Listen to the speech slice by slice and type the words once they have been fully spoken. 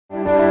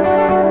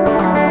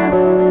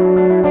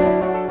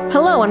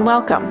Hello and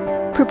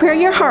welcome. Prepare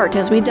your heart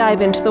as we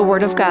dive into the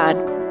Word of God.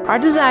 Our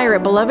desire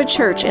at Beloved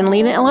Church in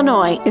Lena,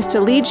 Illinois is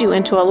to lead you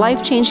into a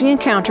life-changing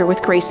encounter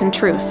with grace and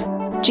truth.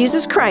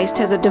 Jesus Christ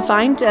has a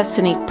divine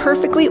destiny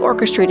perfectly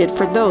orchestrated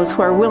for those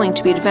who are willing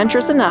to be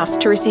adventurous enough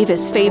to receive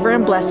His favor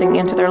and blessing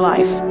into their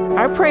life.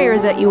 Our prayer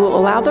is that you will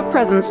allow the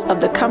presence of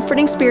the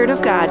comforting Spirit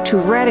of God to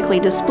radically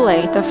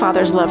display the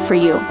Father's love for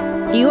you.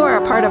 You are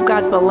a part of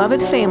God's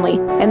beloved family,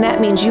 and that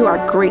means you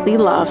are greatly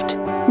loved.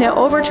 Now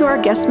over to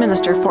our guest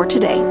minister for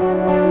today.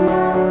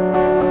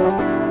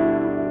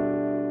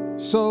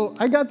 So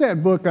I got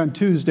that book on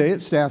Tuesday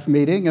at staff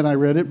meeting, and I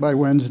read it by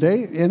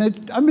Wednesday, and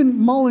I've been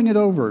mulling it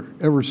over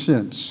ever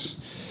since.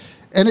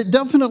 And it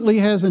definitely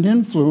has an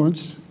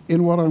influence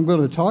in what I'm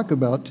going to talk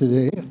about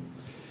today.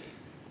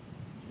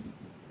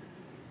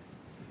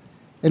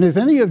 And if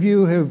any of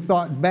you have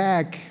thought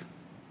back,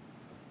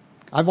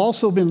 I've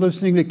also been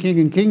listening to King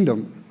and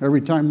Kingdom.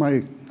 Every time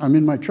I'm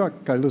in my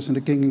truck, I listen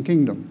to King and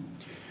Kingdom.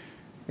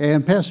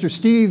 And Pastor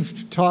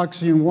Steve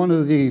talks in one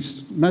of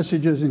these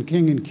messages in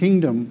King and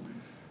Kingdom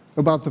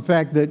about the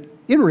fact that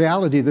in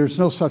reality there's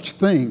no such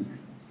thing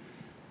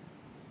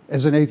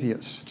as an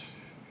atheist.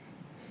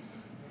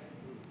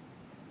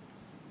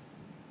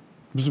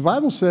 Because the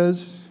Bible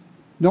says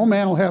no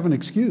man will have an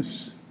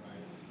excuse.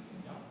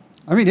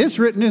 I mean, it's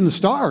written in the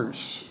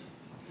stars.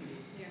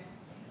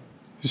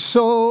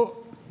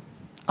 So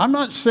I'm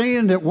not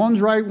saying that one's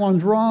right,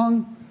 one's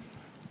wrong.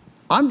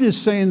 I'm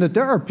just saying that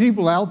there are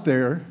people out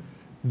there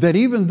that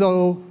even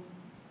though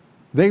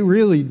they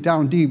really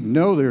down deep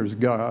know there's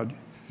God,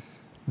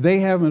 they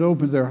haven't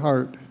opened their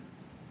heart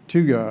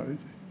to God.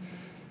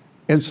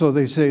 And so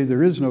they say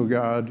there is no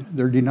God,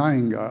 they're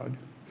denying God.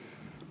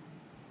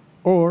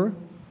 Or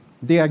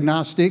the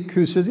agnostic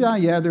who says,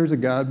 yeah, there's a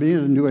God, but he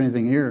doesn't do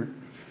anything here.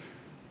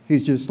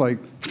 He's just like,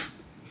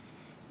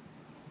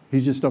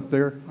 he's just up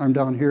there, I'm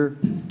down here,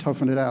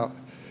 toughing it out.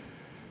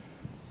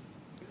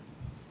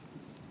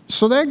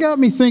 So that got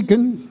me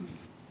thinking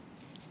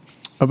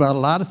about a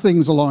lot of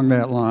things along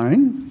that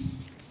line.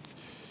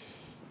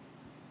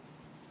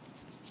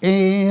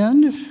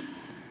 And,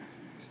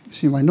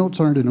 see, my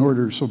notes aren't in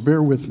order, so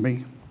bear with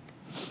me.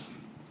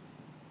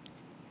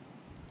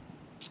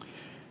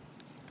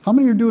 How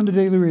many are doing the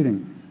daily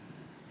reading?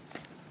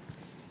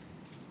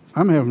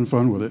 I'm having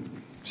fun with it.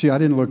 See, I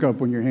didn't look up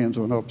when your hands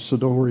went up, so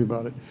don't worry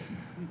about it.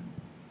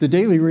 The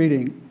daily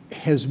reading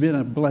has been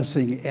a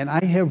blessing, and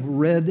I have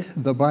read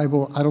the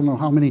Bible I don't know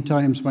how many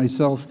times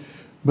myself,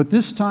 but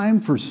this time,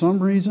 for some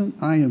reason,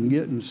 I am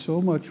getting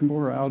so much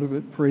more out of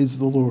it. Praise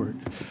the Lord.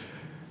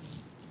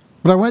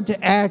 But I went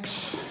to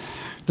Acts,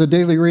 the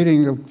daily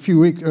reading a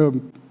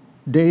few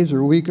days or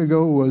a week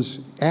ago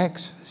was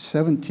Acts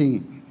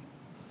 17.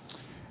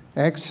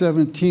 Acts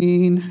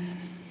 17,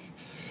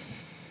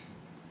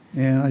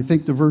 and I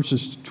think the verse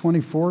is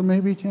 24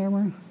 maybe,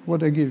 Tamara?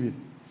 What did I give you?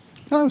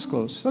 That was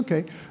close.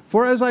 Okay.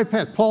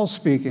 Paul's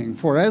speaking,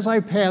 for as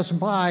I passed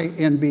by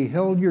and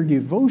beheld your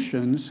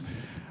devotions,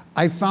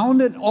 I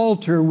found an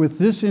altar with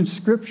this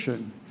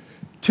inscription,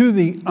 to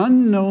the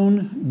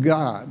unknown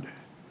God,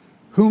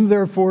 whom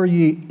therefore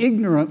ye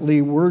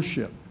ignorantly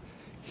worship.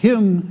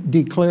 Him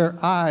declare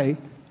I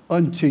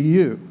unto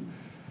you.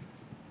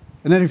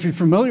 And then if you're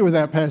familiar with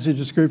that passage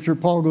of Scripture,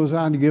 Paul goes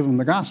on to give them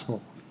the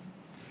gospel.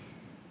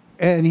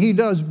 And he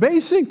does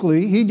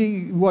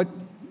basically, what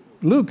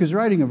Luke is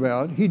writing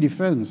about, he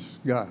defends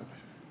God.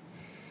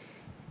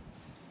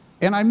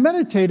 And I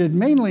meditated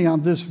mainly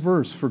on this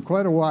verse for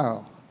quite a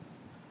while.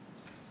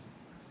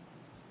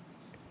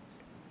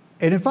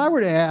 And if I were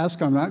to ask,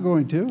 I'm not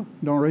going to,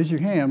 don't raise your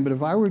hand, but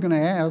if I were going to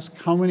ask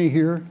how many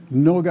here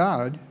know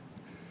God,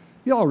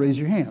 you all raise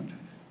your hand.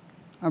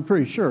 I'm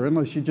pretty sure,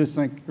 unless you just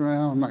think,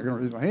 well, I'm not going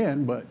to raise my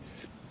hand, but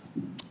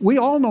we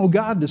all know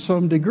God to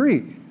some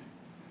degree.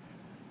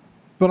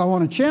 But I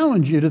want to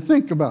challenge you to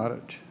think about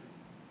it.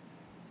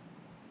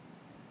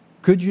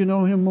 Could you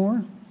know Him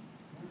more?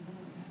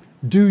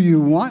 Do you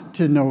want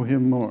to know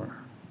Him more?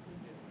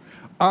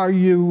 Are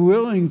you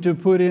willing to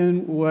put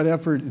in what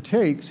effort it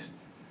takes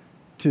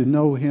to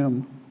know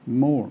Him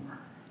more?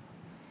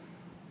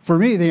 For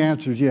me, the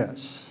answer is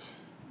yes.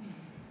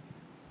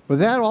 But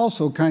that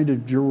also kind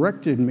of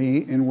directed me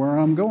in where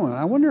I'm going.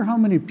 I wonder how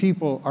many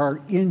people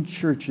are in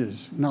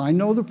churches. Now, I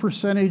know the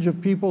percentage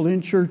of people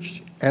in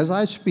church as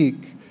I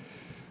speak,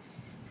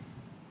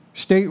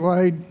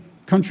 statewide,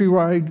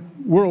 countrywide,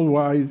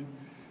 worldwide.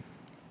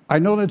 I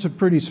know that's a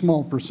pretty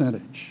small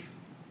percentage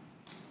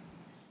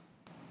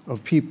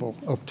of people,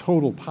 of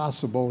total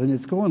possible, and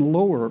it's going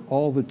lower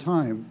all the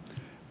time.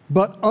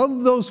 But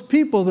of those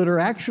people that are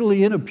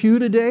actually in a pew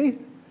today,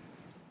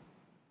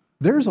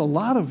 there's a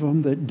lot of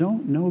them that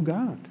don't know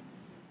God.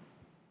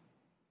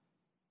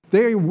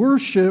 They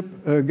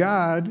worship a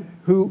God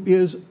who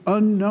is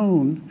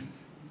unknown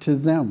to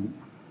them.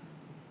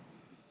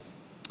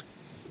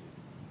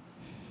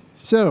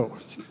 So,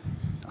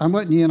 I'm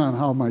letting you in on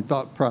how my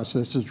thought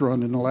process has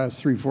run in the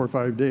last 3, 4,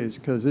 5 days,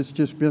 because it's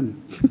just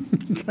been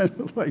kind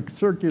of like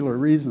circular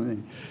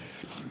reasoning.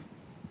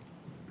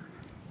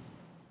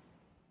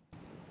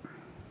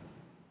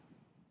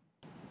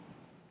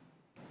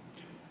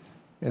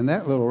 And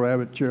that little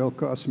rabbit trail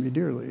cost me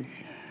dearly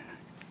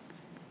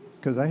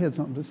because I had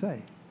something to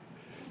say.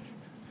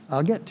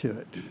 I'll get to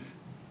it.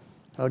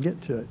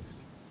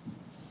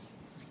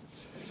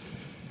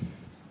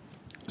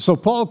 So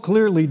Paul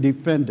clearly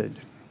defended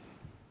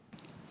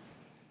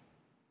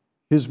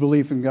his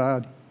belief in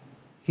God.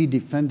 He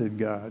defended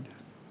God.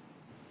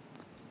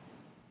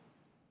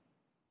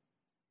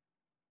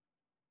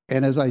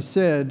 And as I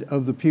said,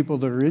 of the people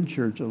that are in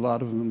church, a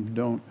lot of them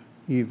don't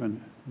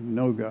even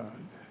know God.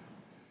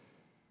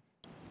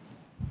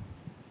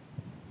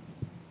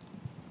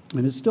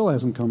 And it still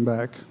hasn't come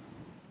back.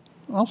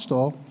 I'll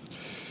stall.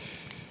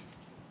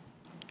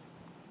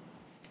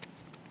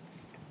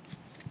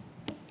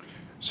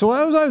 So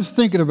as I was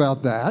thinking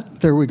about that,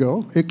 there we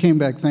go. It came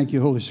back. Thank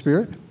you, Holy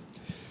Spirit.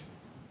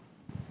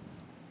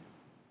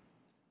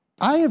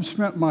 I have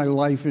spent my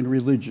life in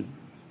religion.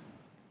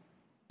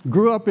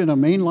 Grew up in a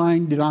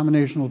mainline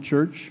denominational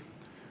church.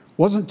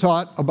 Wasn't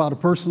taught about a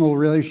personal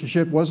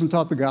relationship. Wasn't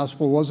taught the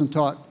gospel. Wasn't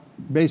taught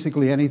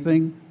basically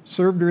anything.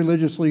 Served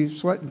religiously,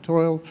 sweat and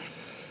toil,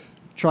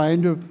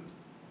 trying to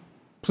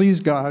please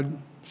God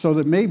so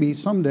that maybe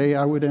someday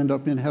I would end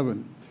up in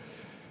heaven.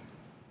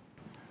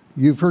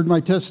 You've heard my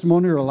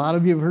testimony, or a lot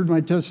of you have heard my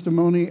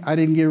testimony. I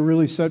didn't get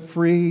really set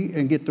free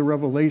and get the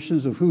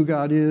revelations of who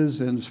God is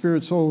and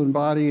spirit, soul, and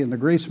body and the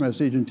grace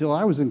message until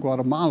I was in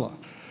Guatemala,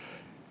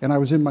 and I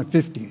was in my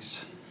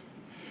 50s.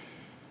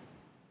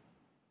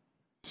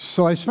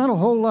 So I spent a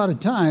whole lot of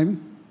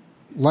time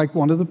like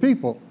one of the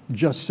people,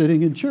 just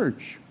sitting in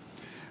church.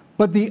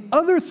 But the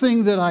other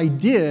thing that I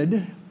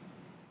did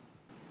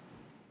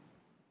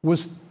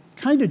was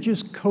kind of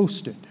just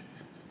coasted.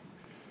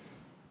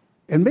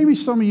 And maybe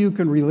some of you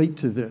can relate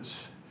to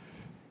this.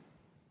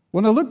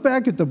 When I look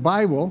back at the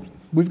Bible,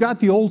 we've got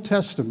the Old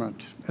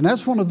Testament, and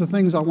that's one of the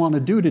things I want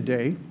to do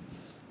today.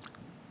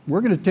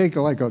 We're going to take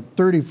like a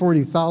 30,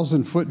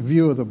 40,000 foot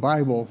view of the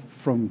Bible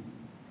from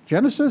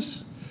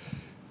Genesis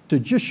to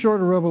just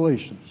short of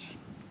Revelations.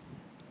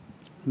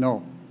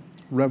 No,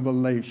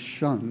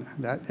 Revelation.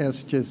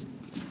 That's just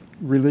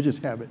religious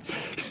habit.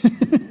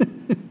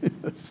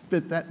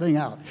 Spit that thing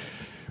out.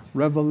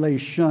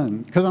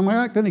 Revelation. Because I'm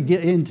not going to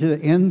get into the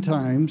end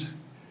times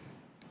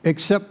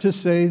except to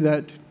say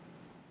that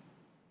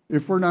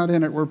if we're not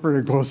in it, we're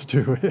pretty close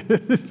to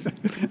it.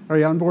 Are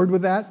you on board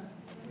with that?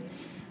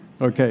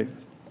 Okay.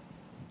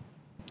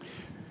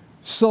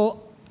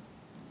 So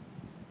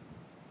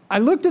I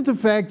looked at the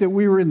fact that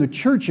we were in the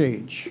church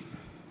age.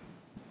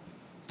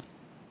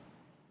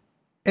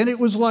 And it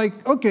was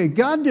like, okay,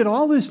 God did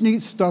all this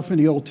neat stuff in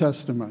the Old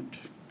Testament.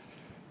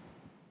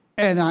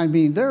 And I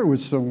mean, there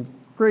was some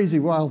crazy,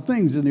 wild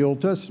things in the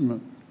Old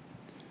Testament.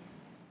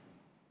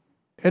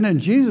 And then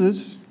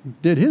Jesus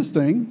did his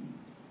thing,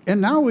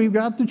 and now we've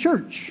got the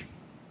church.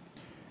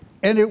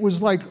 And it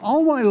was like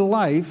all my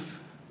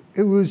life,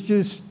 it was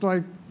just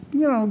like,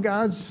 you know,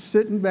 God's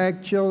sitting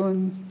back,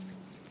 chilling,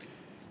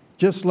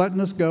 just letting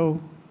us go.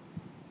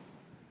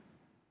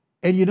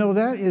 And you know,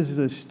 that is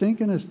the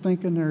stinkingest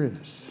thinking there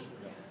is.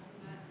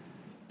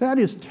 That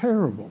is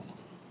terrible.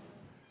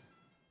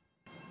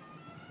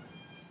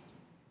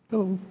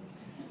 Hello.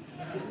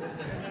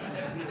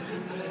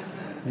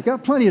 You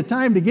got plenty of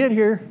time to get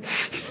here.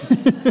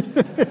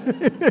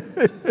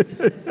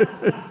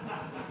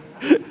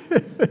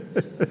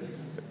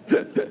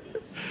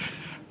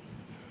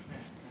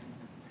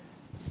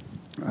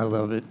 I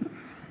love it.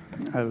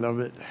 I love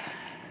it.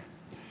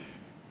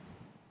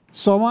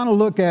 So I want to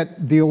look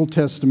at the Old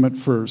Testament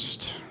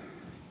first.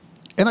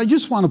 And I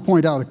just want to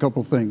point out a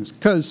couple things,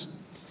 because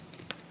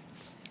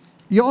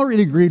you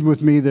already agreed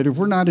with me that if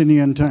we're not in the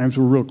end times,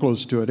 we're real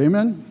close to it.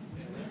 Amen?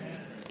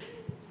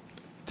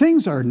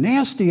 Things are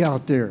nasty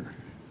out there.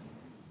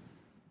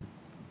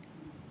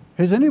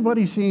 Has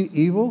anybody seen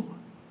evil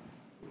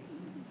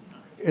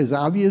as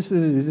obvious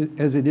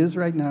as it is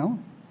right now?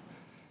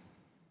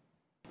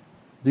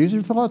 These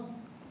are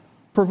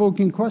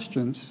thought-provoking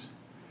questions,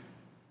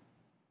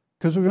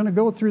 because we're going to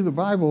go through the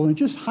Bible and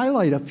just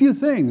highlight a few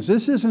things.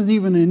 This isn't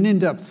even an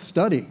in-depth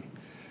study.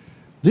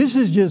 This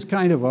is just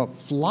kind of a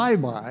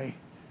flyby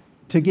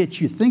to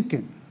get you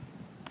thinking.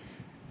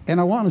 And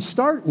I want to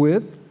start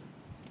with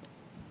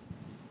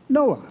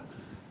Noah.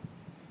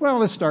 Well,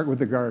 let's start with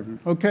the garden,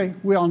 okay?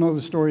 We all know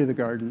the story of the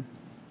garden.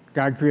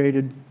 God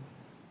created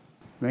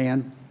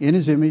man in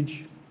his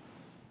image,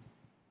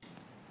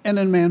 and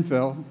then man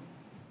fell,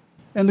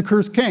 and the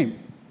curse came,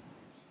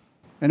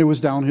 and it was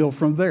downhill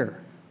from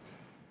there.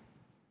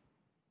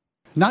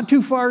 Not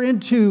too far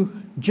into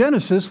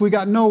Genesis, we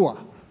got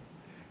Noah.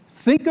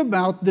 Think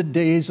about the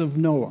days of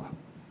Noah.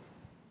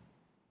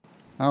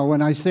 Now,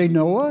 when I say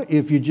Noah,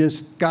 if you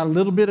just got a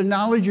little bit of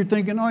knowledge, you're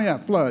thinking, oh yeah,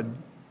 flood.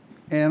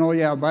 And oh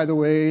yeah, by the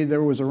way,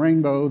 there was a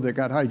rainbow that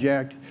got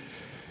hijacked.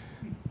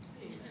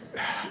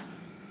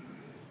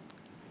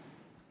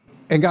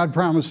 And God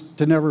promised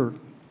to never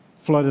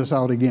flood us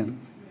out again.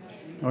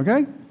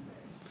 Okay?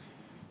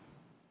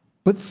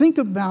 But think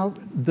about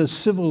the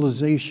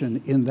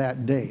civilization in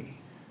that day.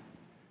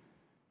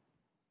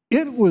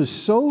 It was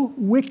so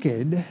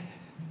wicked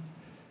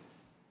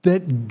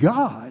that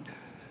God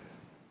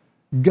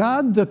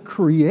God the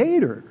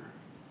Creator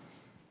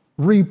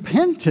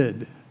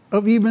repented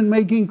of even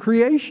making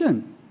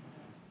creation.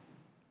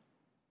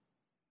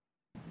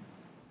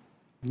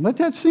 Let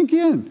that sink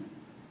in.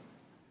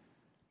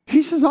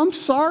 He says, I'm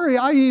sorry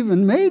I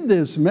even made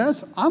this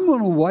mess. I'm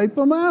going to wipe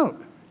them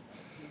out.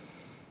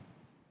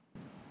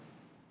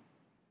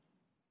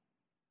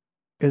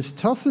 As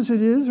tough as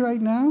it is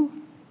right now,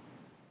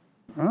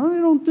 I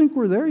don't think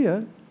we're there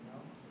yet.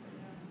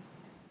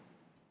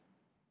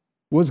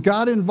 Was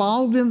God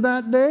involved in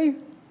that day?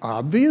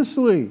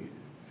 Obviously.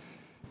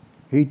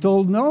 He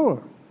told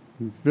Noah,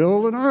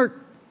 build an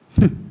ark.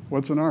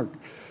 What's an ark?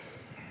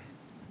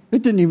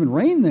 It didn't even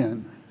rain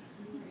then.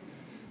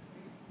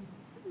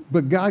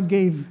 But God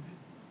gave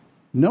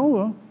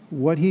Noah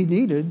what he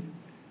needed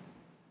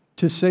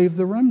to save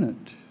the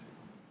remnant.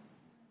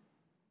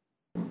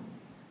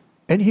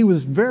 And he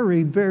was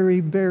very, very,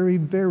 very,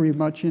 very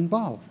much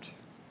involved.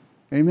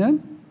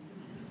 Amen?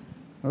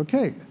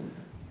 Okay.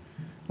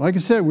 Like I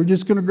said, we're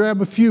just going to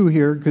grab a few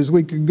here because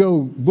we could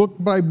go book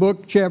by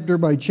book, chapter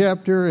by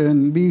chapter,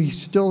 and be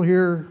still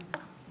here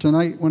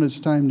tonight when it's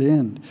time to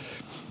end.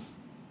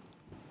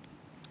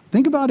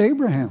 Think about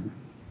Abraham.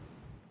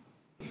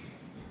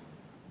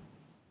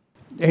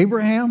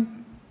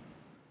 Abraham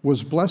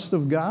was blessed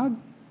of God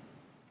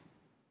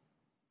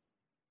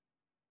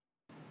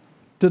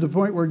to the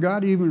point where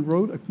God even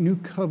wrote a new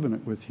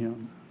covenant with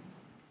him.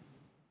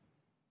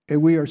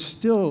 And we are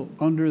still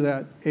under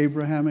that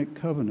Abrahamic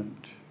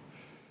covenant.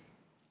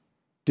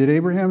 Did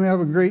Abraham have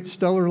a great,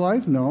 stellar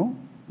life? No.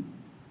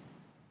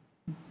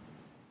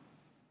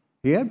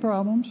 He had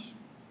problems.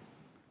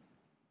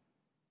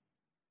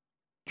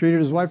 Treated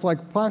his wife like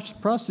a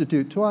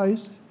prostitute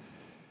twice.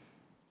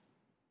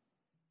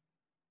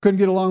 Couldn't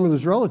get along with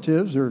his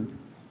relatives, or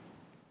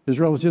his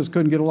relatives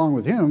couldn't get along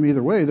with him.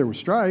 Either way, there was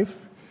strife.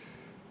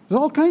 There's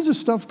all kinds of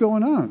stuff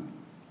going on.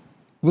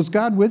 Was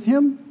God with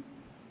him?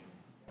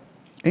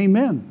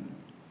 Amen.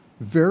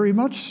 Very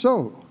much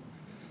so.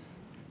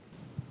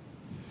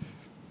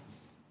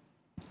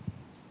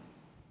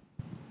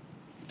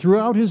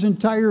 Throughout his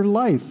entire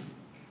life,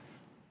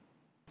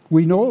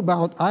 we know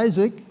about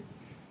Isaac,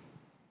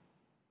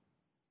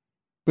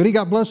 but he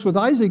got blessed with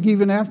Isaac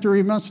even after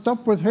he messed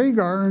up with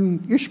Hagar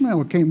and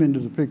Ishmael came into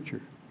the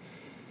picture.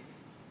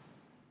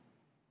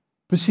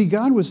 But see,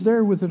 God was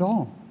there with it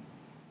all,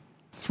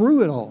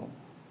 through it all.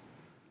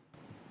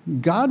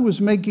 God was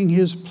making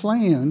his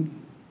plan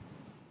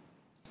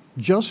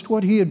just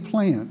what he had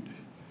planned.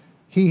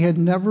 He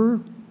never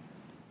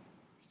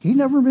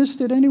missed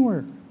it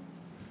anywhere.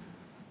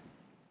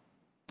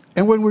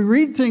 And when we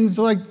read things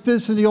like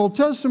this in the Old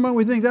Testament,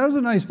 we think that was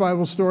a nice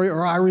Bible story,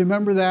 or I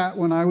remember that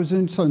when I was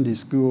in Sunday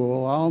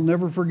school. I'll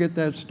never forget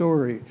that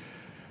story.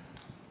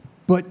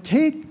 But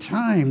take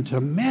time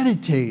to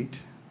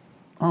meditate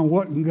on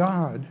what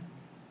God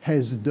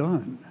has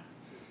done.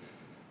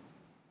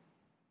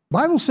 The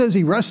Bible says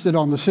he rested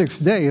on the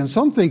sixth day, and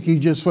some think he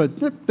just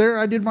went, there,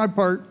 I did my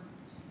part.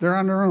 They're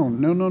on their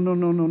own.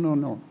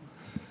 No.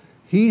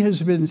 He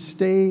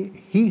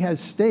has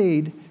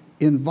stayed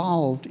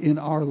involved in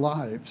our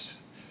lives,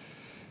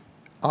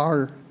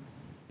 our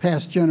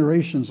past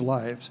generations'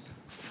 lives,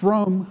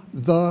 from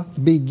the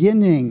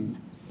beginning.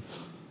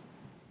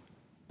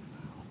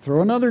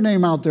 Throw another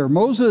name out there,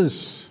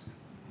 Moses,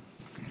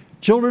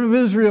 children of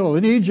Israel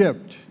in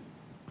Egypt.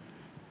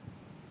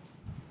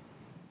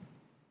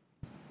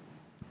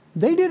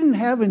 They didn't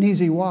have an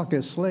easy walk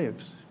as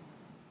slaves.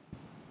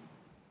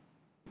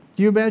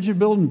 Do you imagine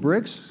building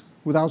bricks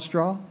without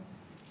straw?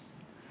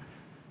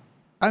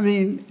 I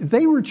mean,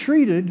 they were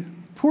treated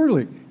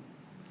poorly,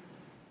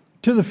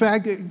 to the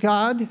fact that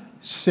God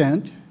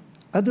sent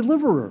a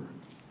deliverer.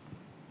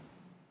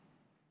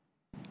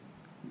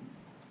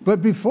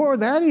 But before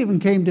that even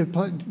came to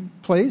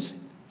place,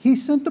 he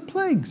sent the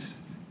plagues.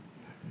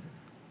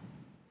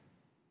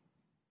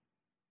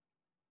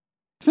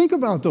 Think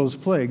about those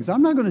plagues.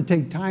 I'm not going to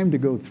take time to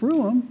go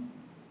through them,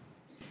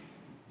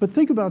 but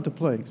think about the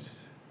plagues.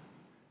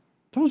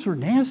 Those were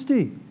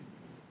nasty.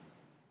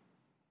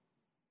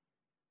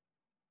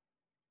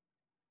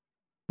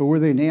 But were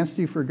they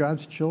nasty for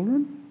God's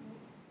children?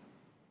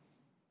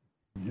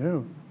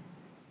 No.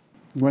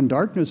 When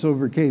darkness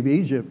overcame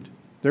Egypt,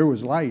 there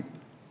was light.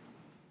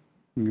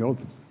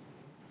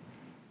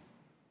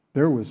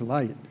 There was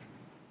light.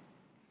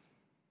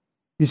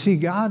 You see,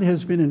 God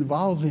has been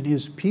involved in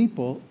his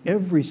people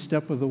every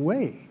step of the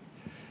way.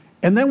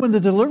 And then when the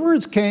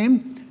deliverance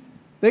came,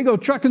 they go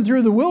trucking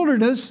through the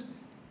wilderness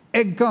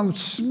and come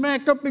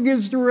smack up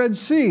against the Red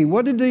Sea.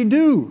 What did they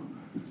do?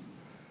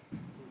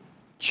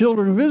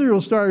 Children of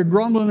Israel started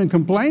grumbling and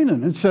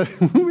complaining and said,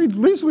 at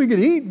least we could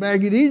eat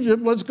back in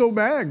Egypt. Let's go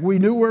back. We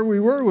knew where we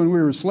were when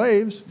we were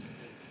slaves.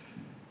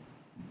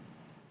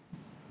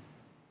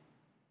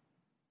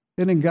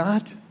 And then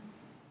God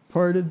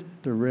parted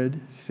the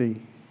Red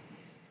Sea.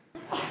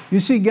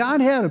 You see,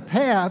 God had a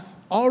path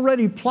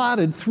already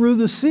plotted through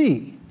the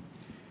sea.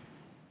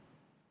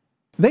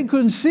 They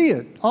couldn't see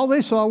it. All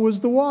they saw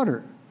was the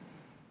water.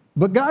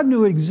 But God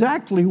knew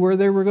exactly where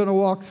they were going to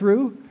walk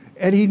through,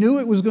 and he knew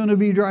it was going to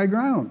be dry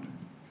ground.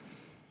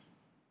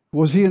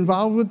 Was he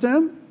involved with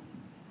them?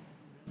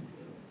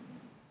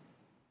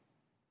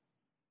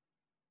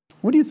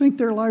 What do you think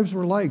their lives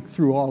were like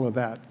through all of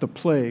that? The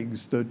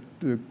plagues, the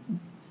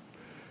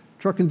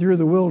trucking through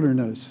the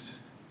wilderness,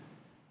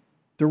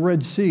 the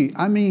Red Sea.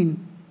 I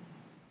mean,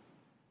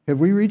 have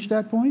we reached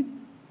that point?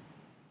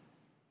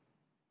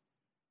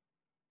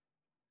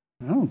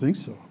 I don't think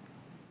so.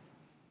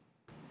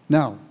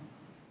 Now,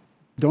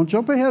 don't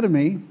jump ahead of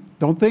me.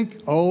 Don't think,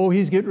 oh,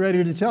 he's getting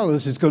ready to tell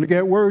us it's going to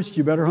get worse.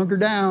 You better hunker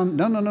down.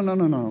 No.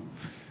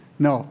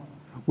 No,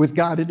 with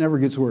God, it never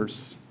gets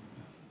worse.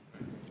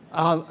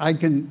 I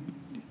can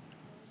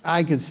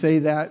say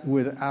that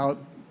without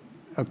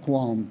a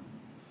qualm.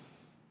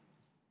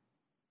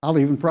 I'll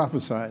even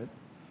prophesy it.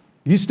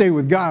 You stay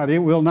with God, it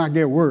will not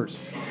get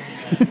worse.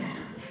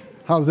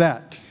 How's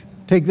that?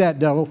 Take that,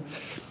 devil.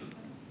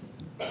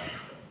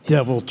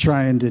 Devil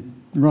trying to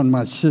run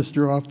my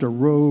sister off the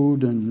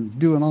road and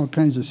doing all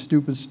kinds of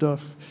stupid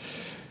stuff.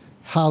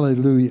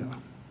 Hallelujah.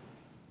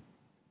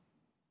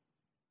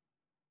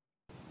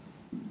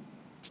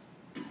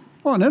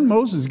 Oh, and then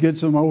Moses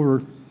gets him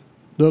over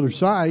the other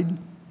side.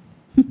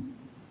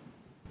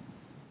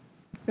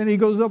 And he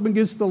goes up and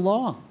gets the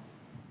law.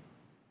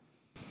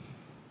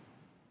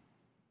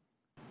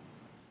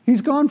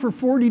 He's gone for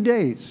 40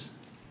 days.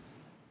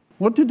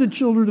 What did the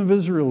children of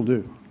Israel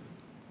do?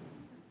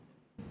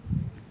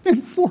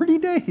 In 40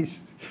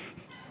 days.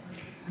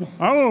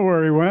 I don't know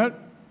where he went.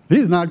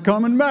 He's not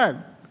coming back.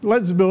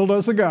 Let's build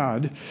us a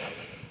god.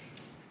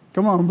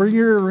 Come on, bring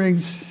your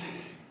earrings.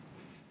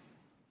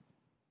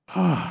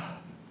 How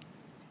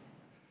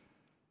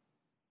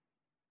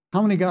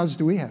many gods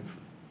do we have?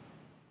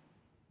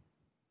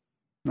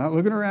 Not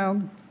looking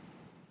around.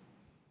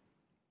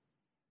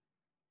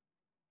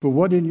 But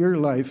what in your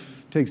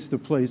life takes the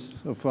place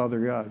of Father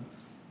God?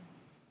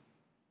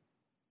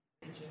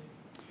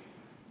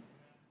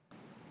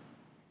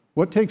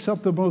 What takes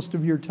up the most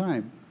of your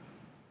time?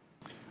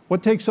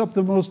 What takes up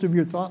the most of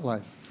your thought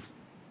life?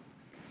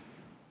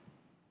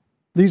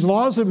 These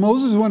laws that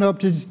Moses went up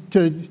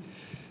to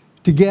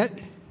get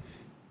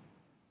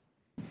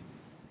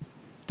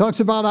talks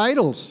about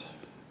idols.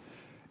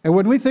 And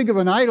when we think of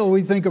an idol,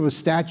 we think of a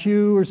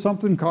statue or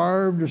something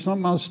carved or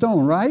something out of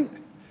stone, right?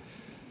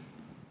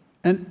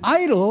 An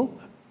idol,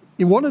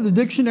 in one of the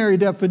dictionary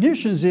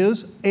definitions,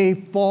 is a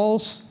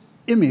false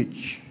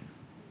image.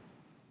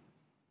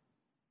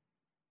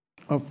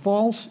 A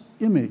false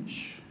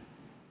image.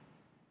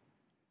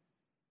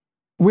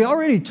 We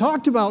already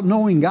talked about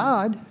knowing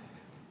God.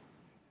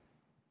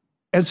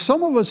 And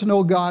some of us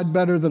know God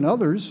better than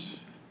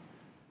others.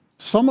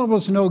 Some of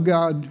us know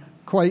God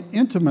quite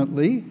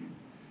intimately,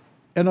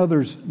 and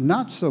others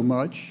not so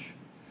much.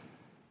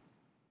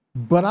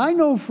 But I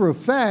know for a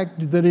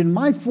fact that in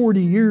my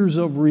 40 years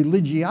of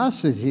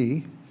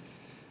religiosity,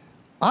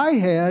 I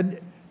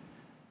had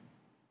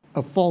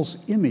a false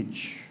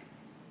image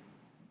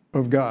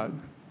of God.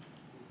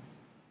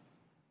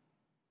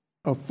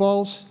 A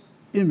false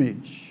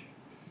image.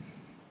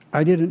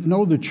 I didn't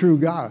know the true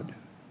God.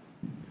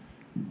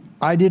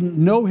 I didn't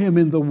know him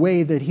in the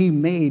way that he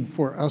made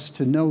for us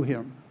to know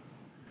him.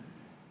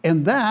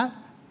 And that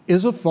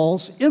is a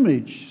false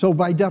image. So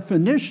by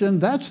definition,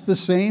 that's the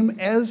same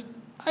as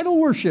idol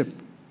worship.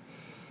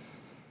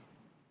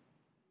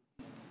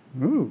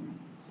 Ooh,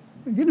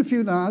 I'm getting a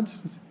few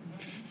nods, a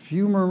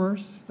few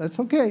murmurs. That's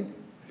okay.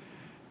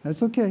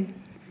 That's okay.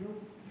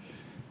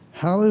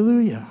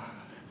 Hallelujah.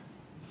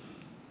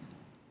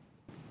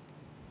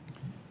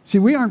 See,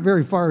 we aren't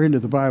very far into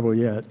the Bible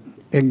yet,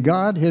 and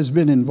God has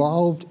been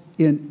involved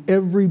in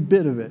every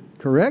bit of it,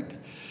 correct?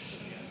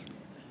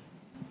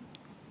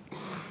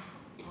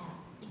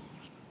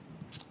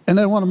 And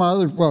then one of my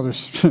other, well,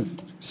 there's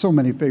so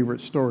many favorite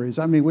stories.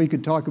 I mean, we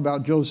could talk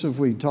about Joseph,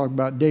 we could talk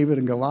about David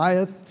and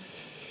Goliath.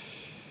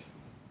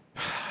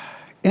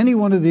 Any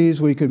one of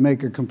these we could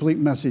make a complete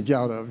message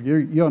out of.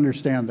 You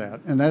understand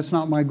that. And that's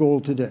not my goal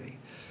today.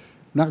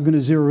 I'm not going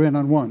to zero in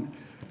on one.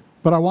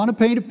 But I want to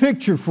paint a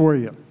picture for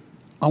you.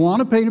 I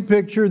want to paint a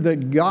picture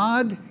that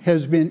God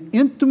has been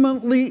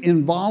intimately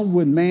involved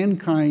with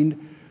mankind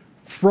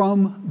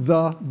from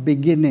the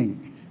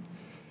beginning.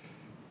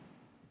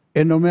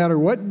 And no matter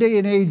what day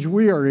and age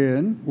we are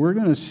in, we're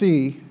going to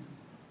see,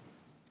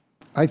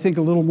 I think,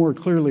 a little more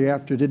clearly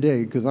after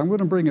today, because I'm going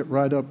to bring it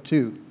right up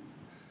to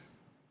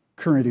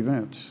current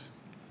events.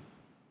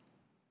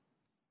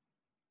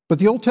 But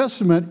the Old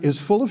Testament is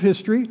full of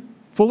history,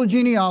 full of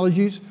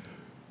genealogies,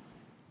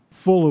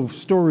 full of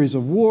stories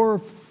of war,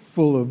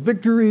 full of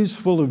victories,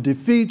 full of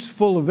defeats,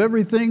 full of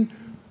everything,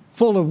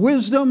 full of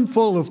wisdom,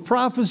 full of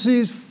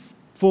prophecies,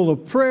 full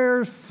of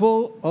prayers,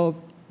 full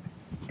of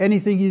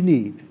anything you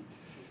need.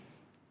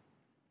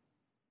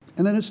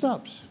 And then it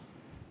stops.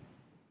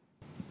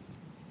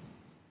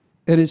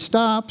 And it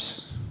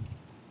stops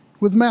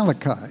with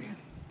Malachi.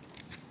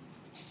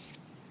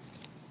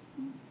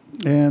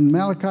 And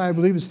Malachi, I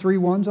believe, is 3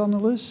 ones on the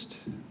list.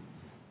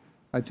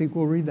 I think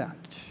we'll read that.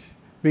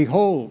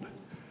 Behold,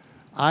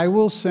 I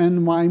will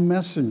send my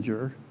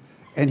messenger,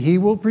 and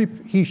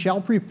he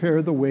shall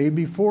prepare the way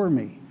before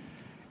me.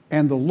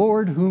 and the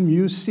Lord whom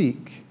you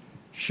seek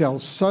shall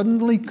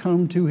suddenly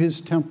come to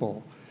his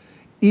temple,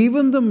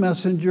 even the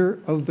messenger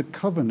of the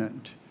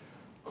covenant,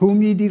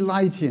 whom ye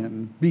delight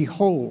in.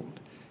 Behold,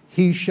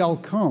 he shall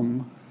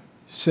come,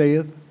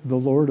 saith the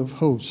Lord of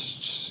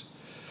hosts.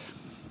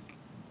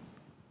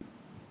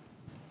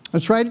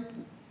 That's right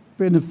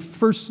in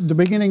the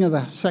beginning of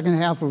the second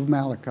half of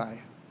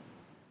Malachi.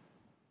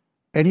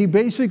 And he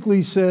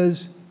basically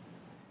says,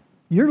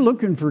 you're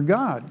looking for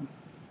God.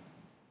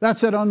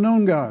 That's that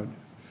unknown God.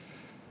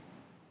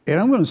 And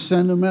I'm going to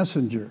send a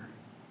messenger.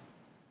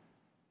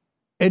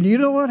 And you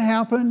know what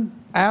happened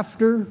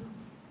after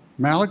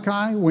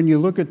Malachi when you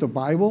look at the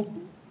Bible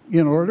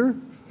in order?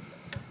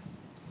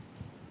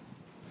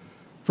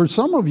 For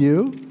some of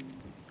you,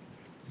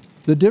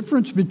 the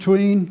difference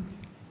between,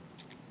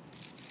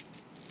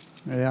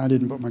 I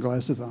didn't put my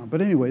glasses on,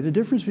 but anyway, the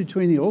difference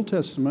between the Old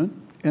Testament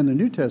and the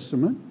New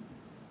Testament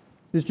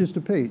is just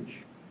a page.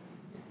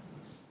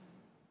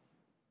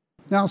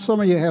 Now, some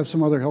of you have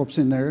some other helps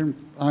in there.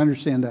 I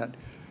understand that.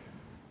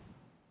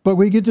 But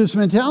we get this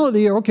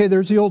mentality, okay,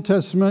 there's the Old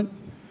Testament,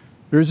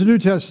 there's the New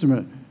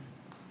Testament.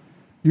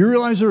 You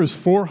realize there was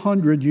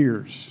 400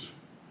 years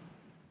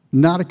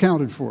not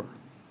accounted for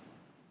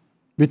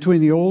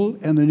between the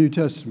Old and the New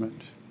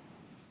Testament.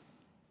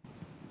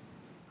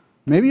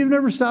 Maybe you've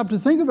never stopped to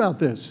think about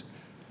this.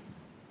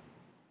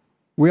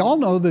 We all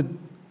know that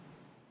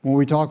when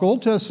we talk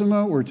Old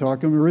Testament, we're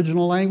talking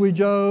original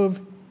language of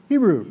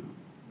Hebrew.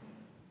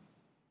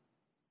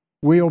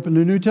 We open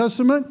the New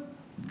Testament,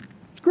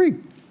 it's Greek.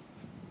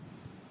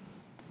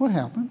 What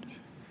happened?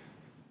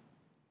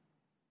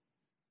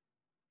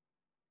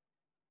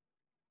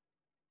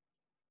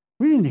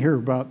 We didn't hear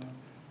about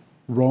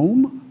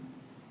Rome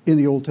in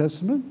the Old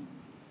Testament.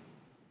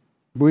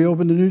 We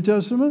open the New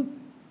Testament,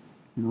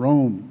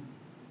 Rome.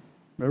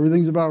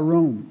 Everything's about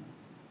Rome.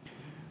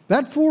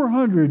 That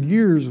 400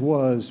 years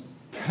was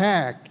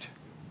packed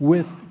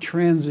with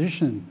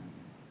transition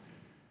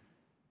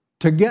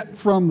to get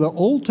from the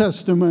Old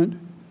Testament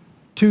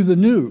to the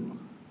New.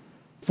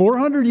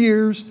 400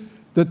 years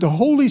that the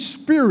Holy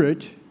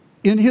Spirit,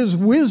 in his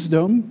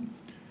wisdom,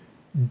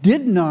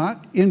 did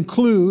not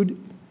include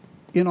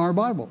in our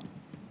Bible.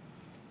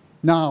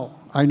 Now,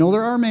 I know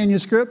there are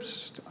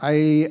manuscripts.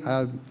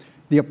 The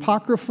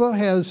Apocrypha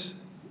has,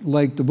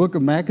 like the book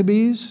of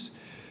Maccabees.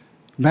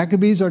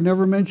 Maccabees are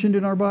never mentioned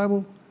in our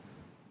Bible,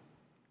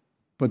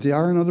 but they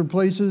are in other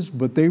places.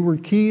 But they were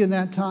key in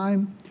that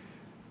time.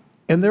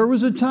 And there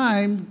was a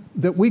time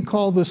that we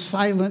call the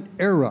silent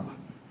era.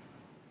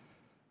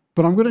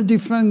 But I'm going to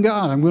defend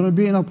God. I'm going to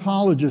be an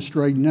apologist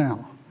right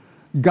now.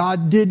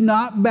 God did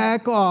not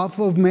back off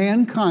of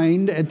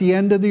mankind at the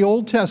end of the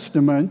Old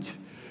Testament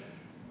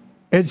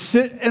and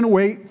sit and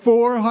wait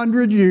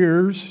 400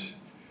 years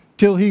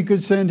till he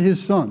could send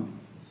his son.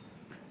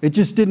 It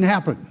just didn't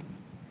happen.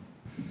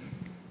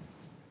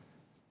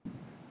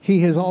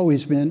 He has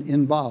always been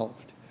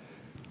involved.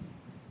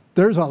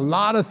 There's a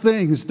lot of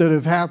things that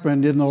have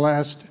happened in the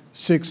last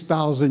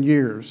 6,000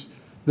 years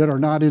that are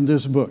not in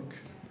this book.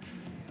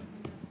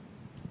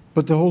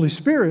 But the Holy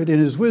Spirit, in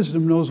his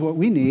wisdom, knows what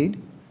we need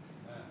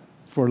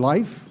for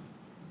life,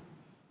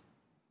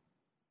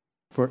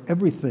 for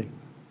everything.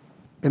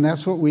 And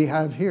that's what we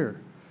have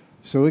here.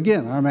 So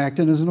again, I'm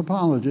acting as an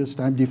apologist.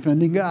 I'm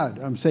defending God.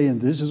 I'm saying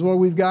this is what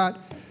we've got.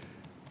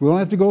 We don't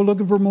have to go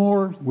looking for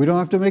more. We don't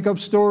have to make up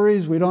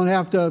stories. We don't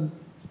have to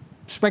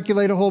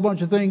speculate a whole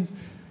bunch of things.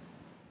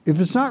 If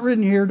it's not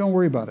written here, don't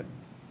worry about it.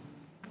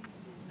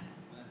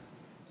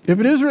 If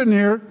it is written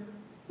here,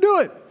 do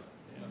it.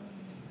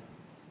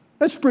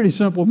 That's a pretty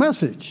simple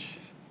message.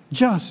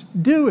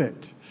 Just do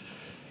it.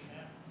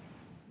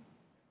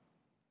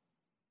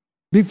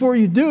 Before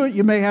you do it,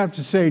 you may have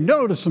to say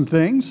no to some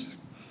things,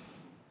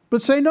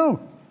 but say no.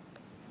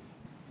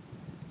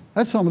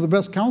 That's some of the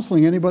best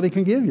counseling anybody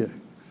can give you.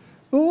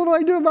 Well, what do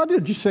I do about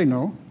it? Just say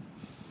no.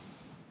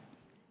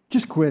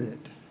 Just quit it.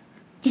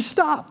 Just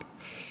stop.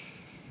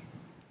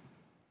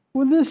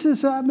 Well, this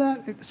is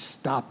that.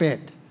 Stop it.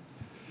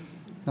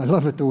 I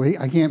love it the way,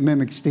 I can't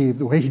mimic Steve,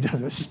 the way he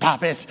does it.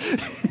 Stop it.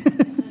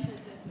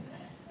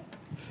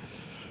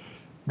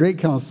 Great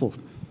counsel.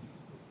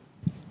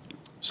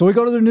 So we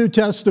go to the New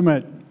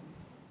Testament.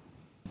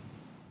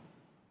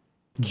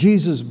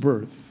 Jesus'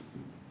 birth.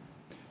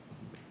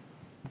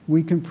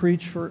 We can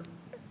preach for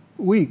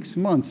weeks,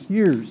 months,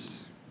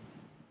 years,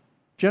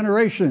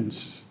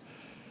 generations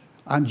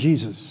on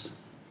Jesus.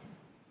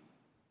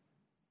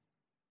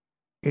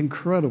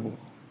 Incredible,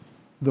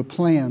 the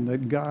plan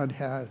that God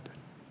had.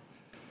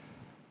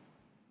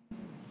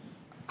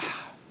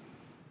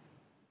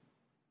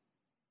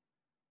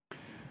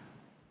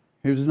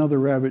 Here's another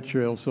rabbit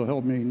trail, so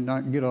help me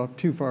not get off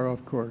too far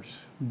off course.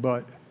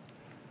 But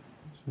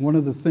one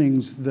of the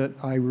things that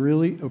I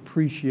really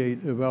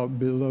appreciate about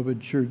Beloved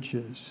Church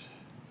is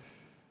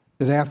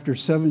that after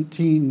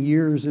 17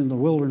 years in the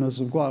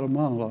wilderness of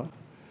Guatemala,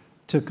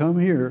 to come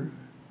here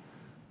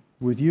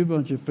with you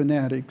bunch of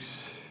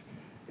fanatics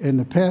and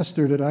the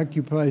pastor that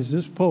occupies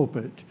this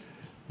pulpit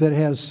that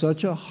has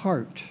such a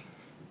heart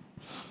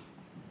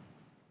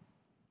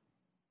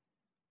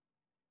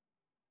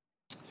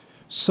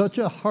such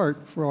a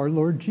heart for our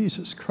Lord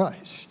Jesus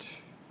Christ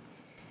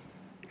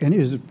and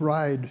his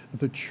bride,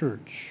 the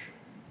church.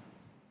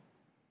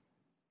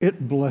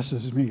 It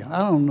blesses me.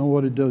 I don't know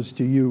what it does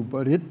to you,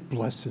 but it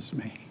blesses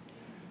me.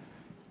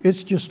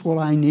 It's just what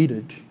I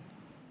needed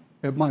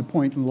at my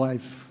point in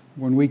life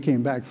when we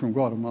came back from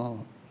Guatemala.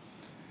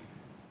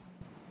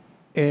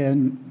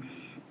 And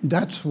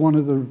that's one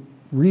of the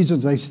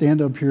reasons I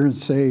stand up here and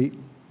say,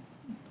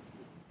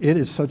 it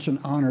is such an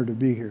honor to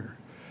be here.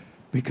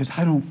 Because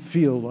I don't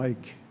feel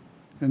like,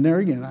 and there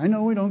again, I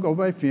know we don't go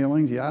by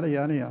feelings, yada,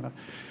 yada, yada.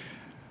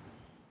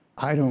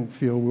 I don't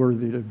feel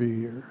worthy to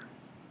be here.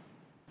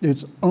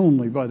 It's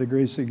only by the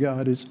grace of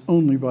God. It's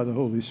only by the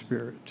Holy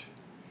Spirit.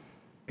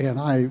 And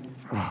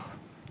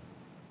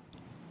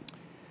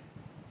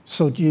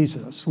So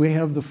Jesus, we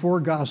have the four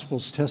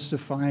Gospels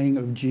testifying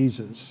of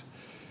Jesus.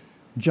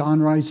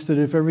 John writes that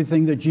if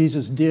everything that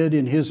Jesus did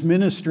in his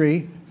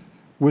ministry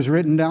was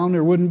written down,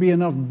 there wouldn't be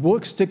enough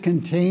books to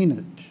contain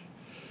it.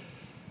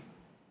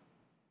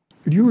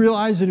 Do you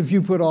realize that if you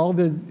put all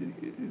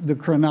the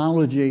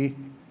chronology,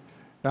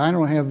 I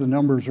don't have the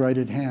numbers right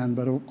at hand,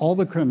 but all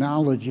the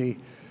chronology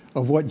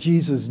of what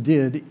Jesus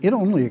did, it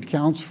only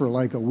accounts for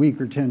like a week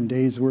or 10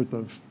 days worth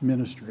of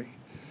ministry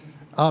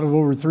out of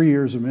over 3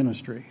 years of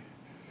ministry.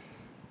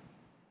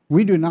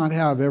 We do not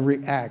have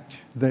every act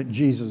that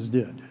Jesus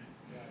did,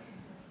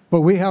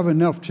 but we have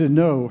enough to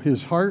know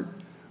his heart.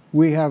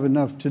 We have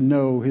enough to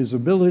know his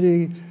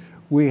ability.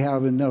 We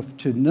have enough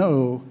to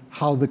know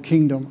how the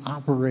kingdom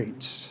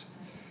operates.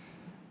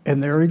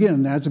 And there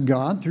again, that's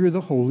God through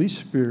the Holy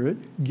Spirit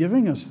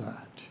giving us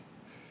that.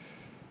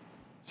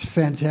 It's a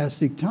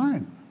fantastic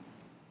time.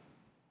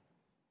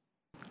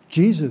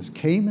 Jesus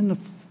came in the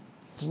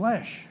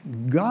flesh.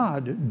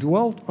 God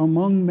dwelt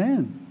among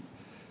men.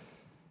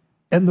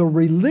 And the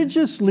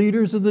religious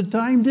leaders of the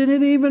time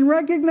didn't even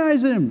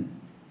recognize him.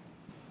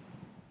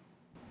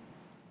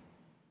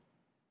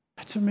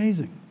 That's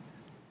amazing.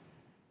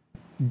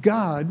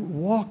 God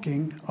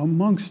walking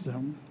amongst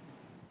them.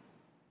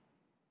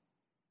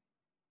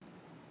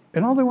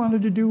 And all they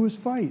wanted to do was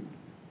fight.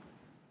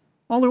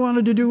 All they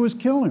wanted to do was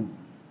kill him.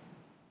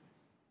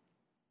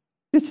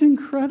 It's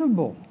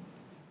incredible.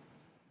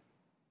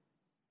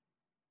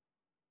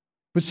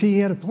 But see, he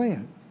had a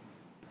plan.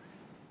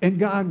 And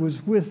God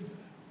was with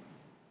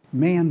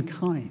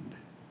mankind.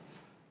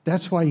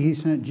 That's why he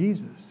sent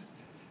Jesus.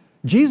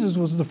 Jesus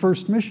was the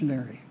first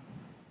missionary.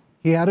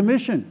 He had a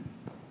mission.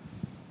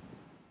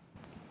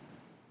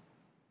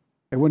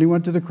 And when he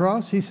went to the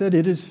cross, he said,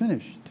 "It is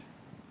finished."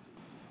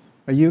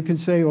 You can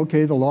say,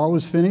 okay, the law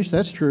was finished.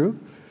 That's true.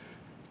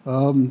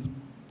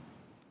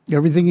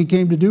 Everything he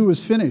came to do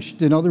was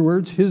finished. In other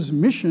words, his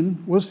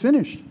mission was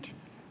finished.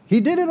 He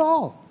did it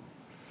all.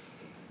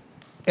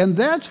 And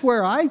that's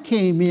where I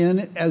came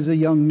in as a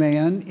young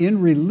man in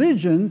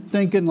religion,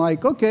 thinking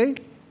like, okay,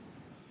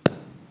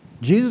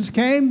 Jesus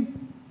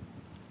came,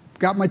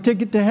 got my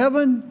ticket to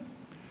heaven.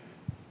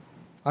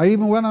 I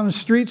even went on the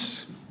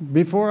streets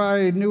before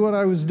I knew what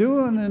I was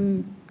doing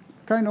and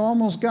kind of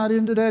almost got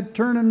into that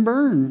turn and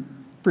burn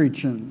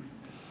preaching.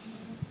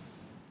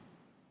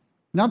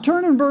 Now,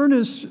 turn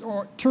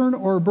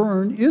or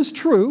burn is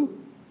true,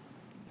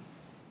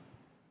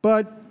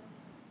 but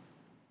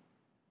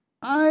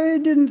I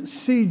didn't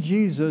see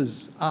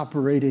Jesus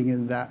operating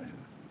in that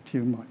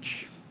too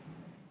much.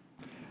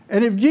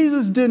 And if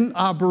Jesus didn't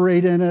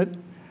operate in it,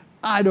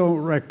 I don't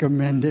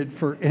recommend it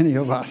for any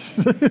of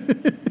us.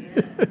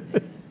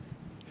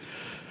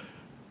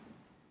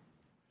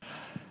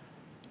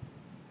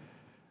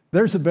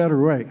 There's a better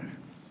way.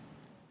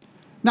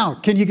 Now,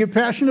 can you get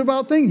passionate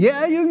about things?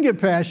 Yeah, you can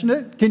get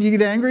passionate. Can you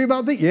get angry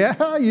about things?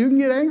 Yeah, you can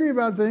get angry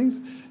about things.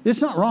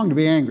 It's not wrong to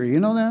be angry. You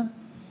know that?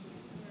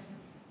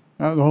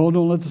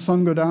 Don't let the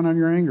sun go down on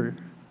your anger.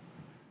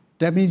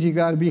 That means you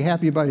got to be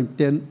happy by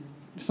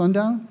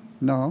sundown?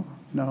 No.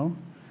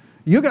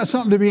 You got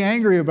something to be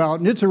angry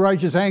about, and it's a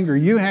righteous anger.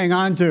 You hang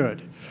on to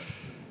it.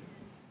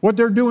 What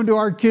they're doing to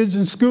our kids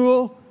in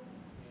school,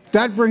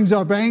 that brings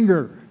up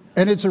anger.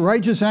 And it's a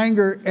righteous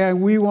anger,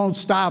 and we won't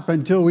stop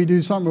until we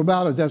do something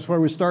about it. That's why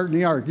we're starting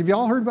the ark. Have you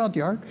all heard about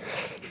the ark?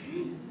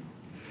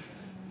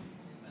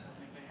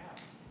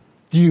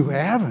 You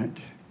haven't?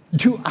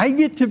 Do I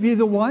get to be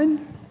the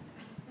one?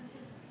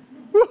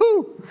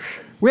 Woohoo!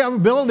 We have a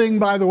building,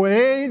 by the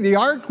way. The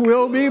ark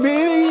will be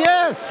meeting,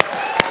 yes.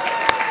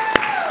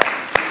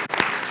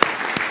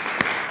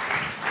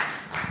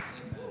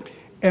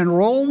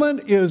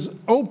 Enrollment is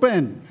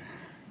open.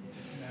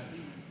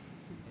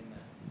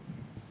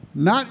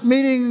 Not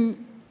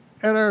meeting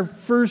at our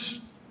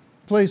first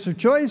place of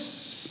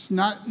choice,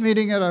 not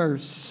meeting at our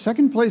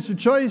second place of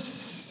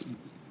choice,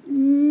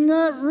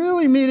 not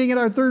really meeting at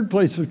our third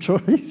place of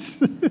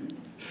choice,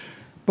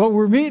 but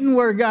we're meeting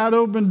where God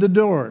opened the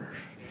door.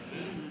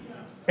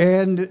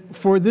 And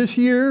for this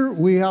year,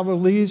 we have a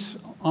lease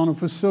on a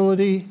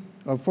facility,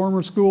 a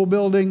former school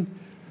building.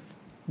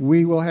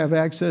 We will have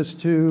access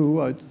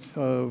to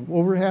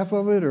over half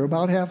of it or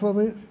about half of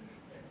it.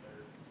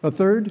 A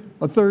third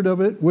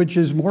of it, which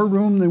is more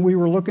room than we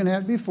were looking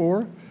at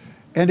before.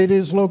 And it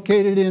is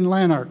located in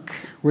Lanark,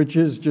 which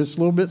is just a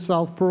little bit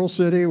south Pearl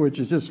City, which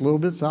is just a little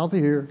bit south of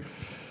here.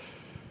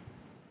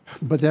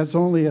 But that's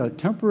only a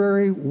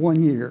temporary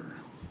 1 year,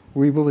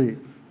 we believe.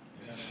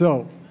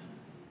 So,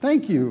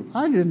 thank you.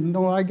 I didn't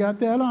know I got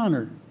that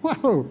honor.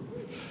 Wow.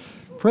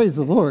 Praise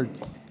the Lord.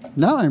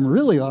 Now I'm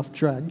really off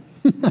track.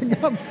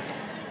 I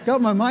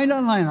got my mind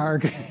on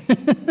Lanark.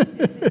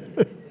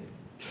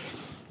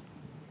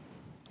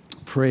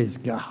 Praise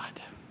God.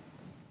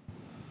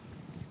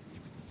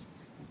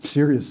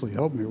 Seriously,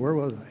 help me. Where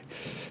was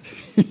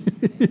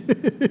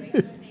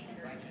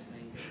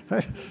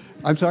I?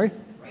 I'm sorry?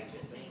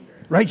 Righteous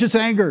anger. Righteous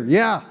anger,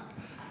 yeah.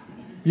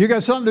 You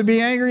got something to be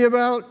angry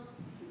about?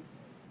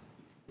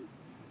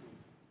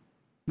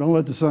 Don't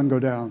let the sun go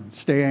down.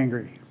 Stay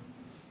angry.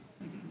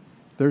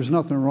 There's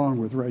nothing wrong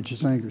with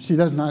righteous anger. See,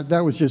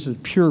 that was just a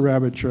pure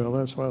rabbit trail.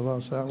 That's why I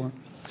lost that one.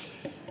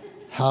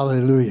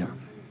 Hallelujah.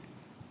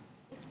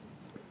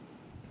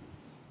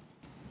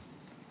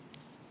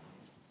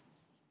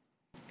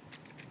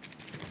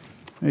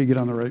 Let me get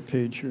on the right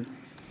page here.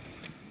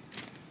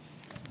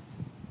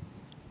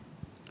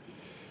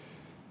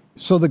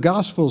 So the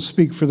Gospels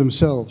speak for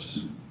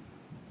themselves.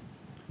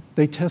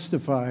 They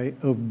testify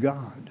of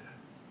God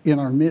in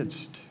our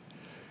midst.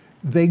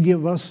 They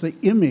give us the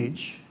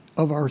image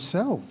of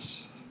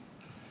ourselves.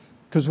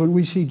 Because when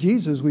we see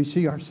Jesus, we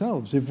see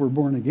ourselves if we're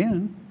born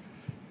again.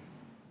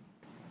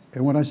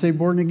 And when I say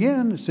born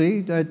again,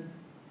 see, that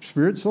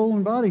spirit, soul,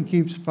 and body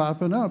keeps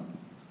popping up.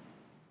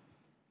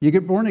 You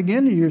get born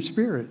again in your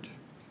spirit.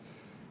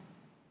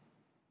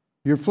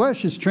 Your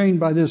flesh is trained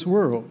by this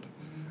world.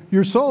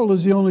 Your soul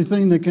is the only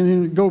thing that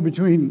can go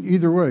between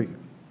either way.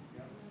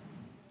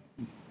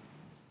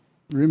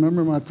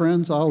 Remember my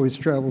friends? I always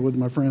travel with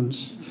my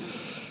friends.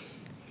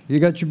 You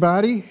got your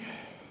body?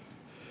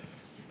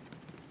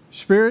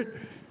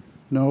 Spirit?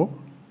 No.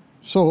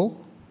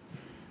 Soul?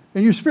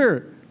 And your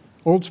spirit.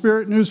 Old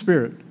spirit, new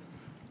spirit.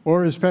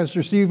 Or as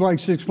Pastor Steve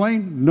likes to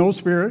explain, no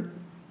spirit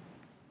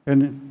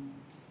and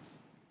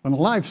an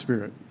alive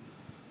spirit.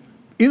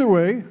 Either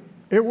way,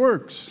 it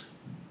works.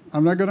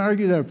 I'm not going to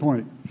argue that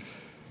point.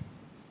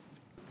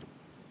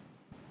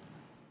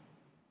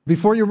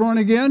 Before you're born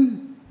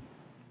again,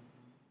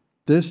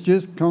 this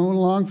just coming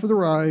along for the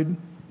ride.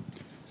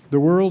 The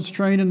world's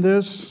training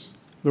this.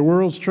 The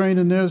world's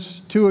training this.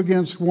 2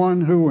 against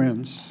 1, who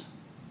wins?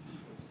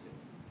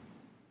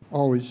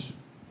 Always.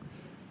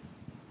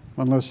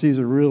 Unless these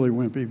are really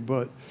wimpy.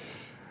 But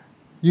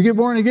you get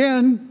born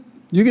again,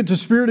 you get the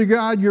Spirit of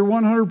God, you're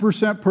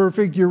 100%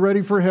 perfect, you're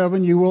ready for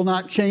heaven. You will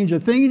not change a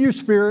thing in your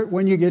spirit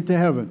when you get to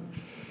heaven.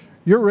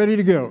 You're ready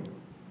to go.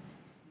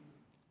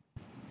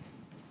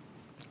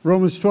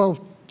 Romans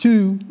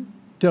 12:2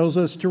 tells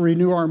us to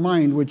renew our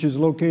mind, which is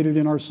located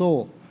in our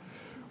soul.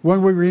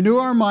 When we renew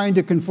our mind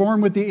to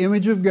conform with the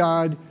image of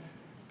God,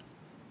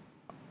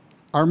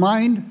 our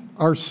mind,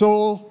 our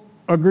soul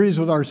agrees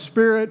with our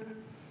spirit.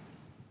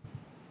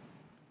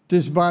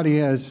 This body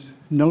has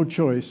no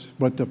choice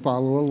but to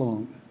follow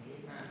along.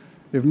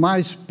 If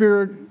my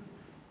spirit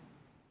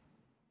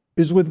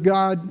is with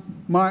God,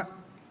 my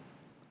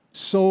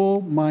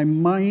soul, my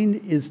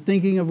mind is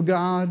thinking of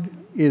God,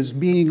 is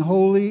being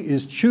holy,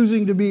 is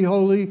choosing to be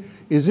holy,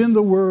 is in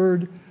the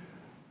Word.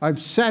 I'm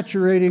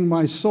saturating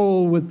my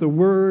soul with the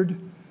Word.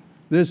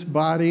 This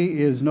body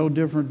is no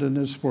different than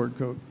this sport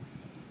coat.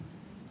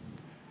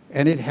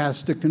 And it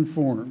has to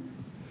conform.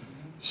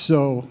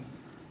 So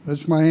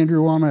that's my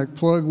Andrew Womack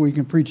plug. We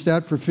can preach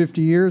that for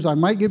 50 years. I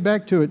might get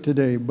back to it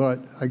today, but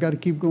I got to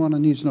keep going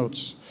on these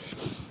notes.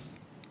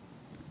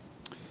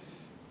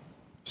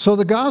 So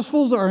the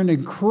Gospels are an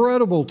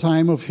incredible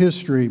time of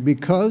history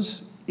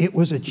because it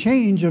was a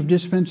change of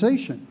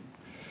dispensation.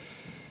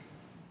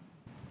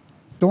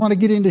 Don't want to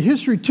get into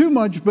history too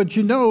much, but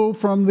you know,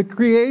 from the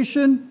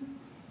creation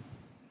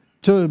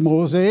to the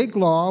Mosaic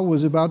law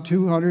was about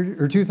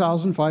 200 or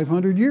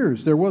 2,500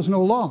 years. There was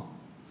no law.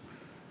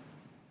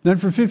 Then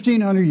for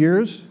 1,500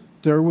 years,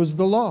 there was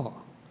the law.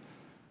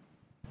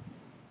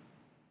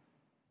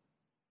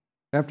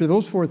 After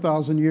those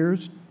 4,000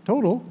 years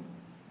total,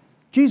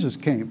 Jesus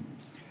came.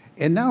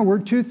 And now we're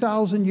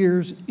 2,000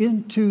 years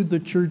into the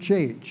church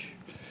age.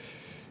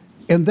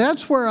 And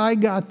that's where I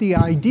got the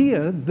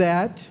idea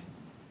that,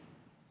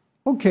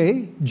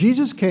 okay,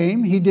 Jesus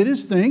came, he did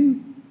his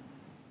thing,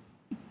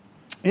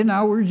 and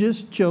now we're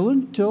just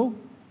chilling till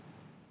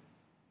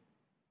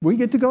we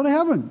get to go to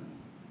heaven.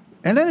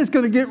 And then it's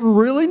going to get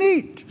really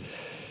neat,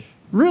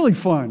 really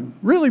fun,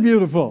 really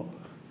beautiful.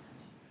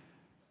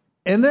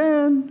 And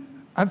then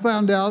I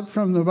found out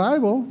from the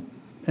Bible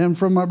and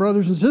from my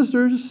brothers and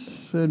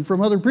sisters and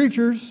from other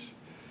preachers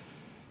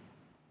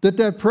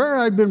that prayer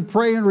I've been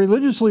praying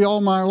religiously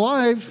all my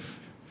life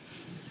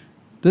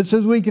that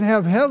says we can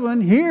have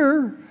heaven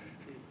here,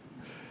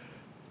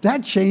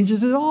 that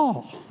changes it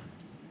all.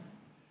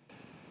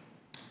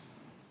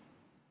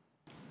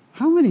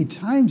 How many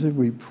times have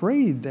we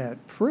prayed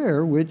that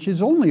prayer, which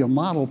is only a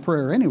model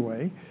prayer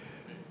anyway,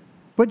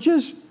 but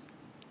just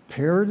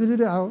parroted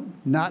it out,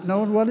 not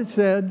knowing what it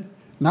said,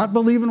 not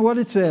believing what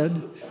it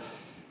said.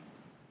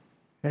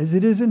 as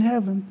it is in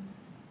heaven.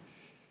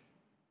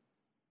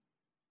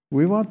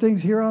 We want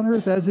things here on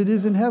earth as it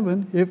is in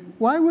heaven.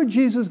 Why would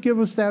Jesus give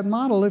us that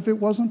model if it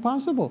wasn't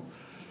possible?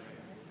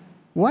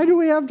 Why do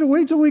we have to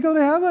wait till we go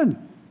to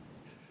heaven?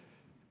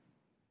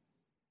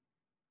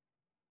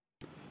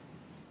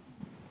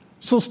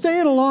 So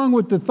staying along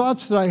with the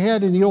thoughts that I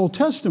had in the Old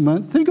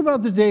Testament, think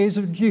about the days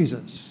of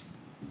Jesus.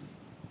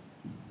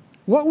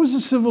 What was the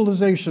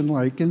civilization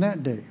like in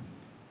that day?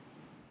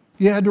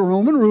 You had the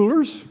Roman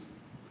rulers.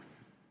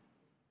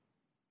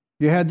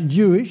 You had the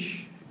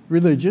Jewish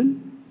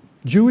religion,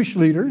 Jewish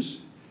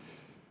leaders.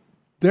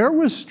 There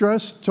was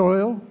stress,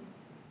 toil.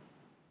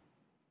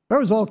 There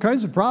was all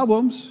kinds of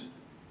problems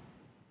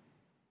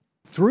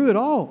through it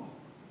all.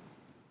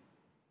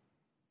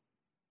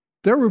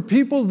 There were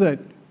people that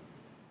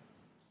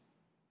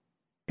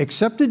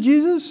accepted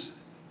Jesus.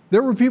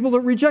 There were people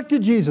that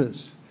rejected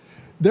Jesus.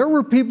 There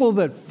were people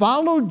that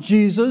followed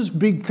Jesus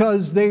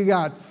because they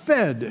got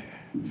fed,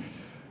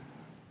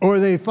 or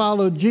they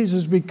followed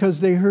Jesus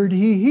because they heard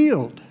he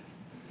healed.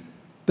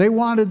 They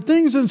wanted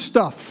things and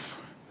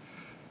stuff.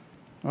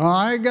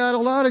 I got a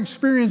lot of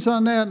experience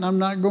on that, and I'm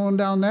not going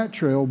down that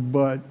trail,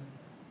 but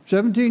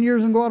 17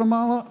 years in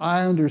Guatemala,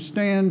 I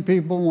understand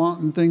people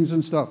wanting things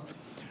and stuff.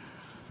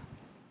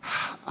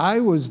 I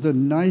was the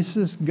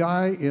nicest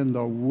guy in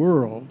the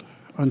world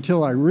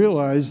until I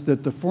realized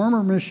that the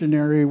former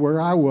missionary where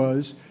I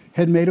was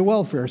had made a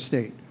welfare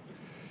state.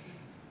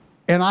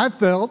 And I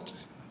felt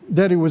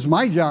that it was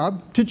my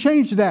job to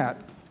change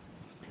that.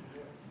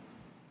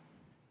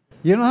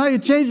 You know how you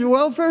change a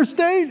welfare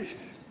state?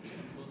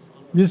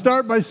 You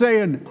start by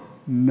saying,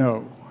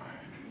 no.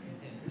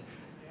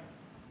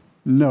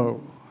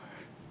 No.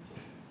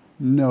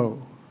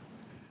 No.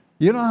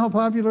 You know how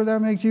popular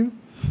that makes you?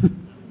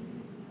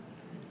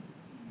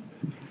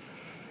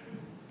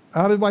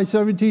 Out of my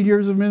 17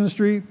 years of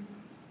ministry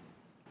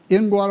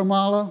in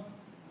Guatemala,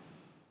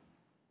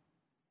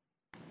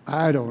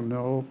 I don't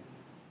know,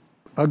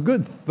 a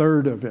good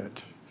third of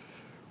it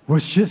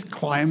was just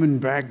climbing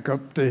back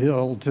up the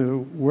hill to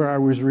where I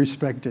was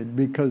respected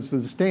because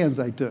of the stands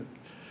I took.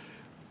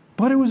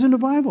 But it was in the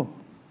Bible.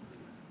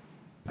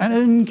 And I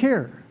didn't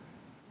care.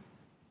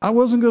 I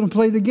wasn't going to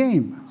play the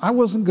game. I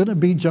wasn't going to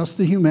be just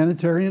a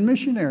humanitarian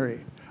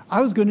missionary.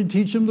 I was going to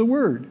teach them the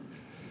Word.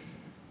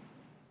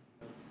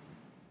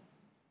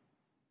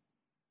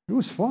 It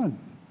was fun.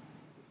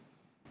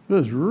 It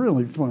was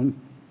really fun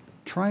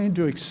trying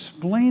to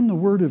explain the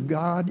Word of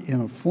God in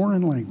a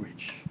foreign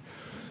language.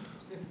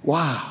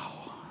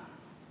 Wow.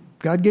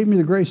 God gave me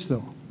the grace,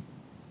 though.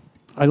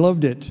 I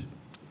loved it.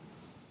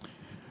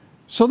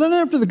 So then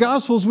after the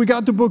Gospels, we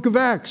got the book of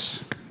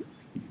Acts.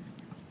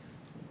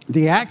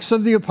 The Acts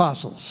of the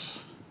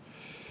Apostles.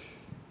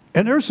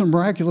 And there's some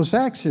miraculous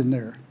acts in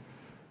there.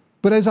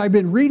 But as I've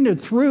been reading it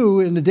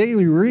through in the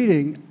daily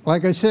reading,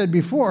 like I said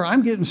before,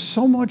 I'm getting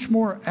so much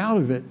more out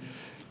of it.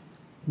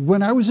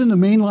 When I was in the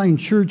mainline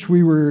church,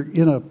 we were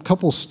in a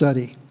couple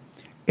study.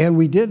 And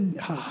we did,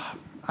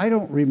 I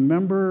don't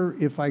remember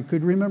if I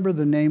could remember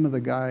the name of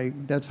the guy.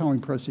 That's how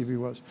impressive he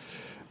was.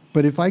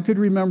 But if I could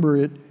remember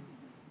it,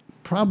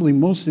 probably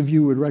most of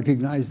you would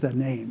recognize that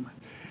name.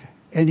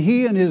 And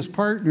he and his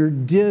partner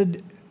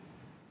did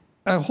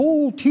a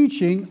whole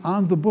teaching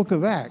on the book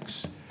of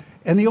Acts.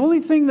 And the only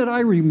thing that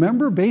I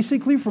remember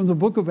basically from the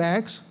book of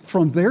Acts,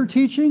 from their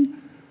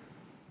teaching,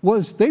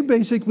 was they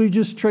basically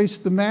just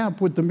traced the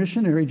map with the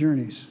missionary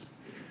journeys.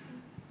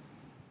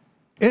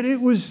 And it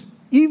was,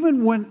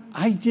 even when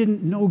I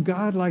didn't know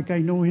God like I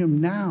know him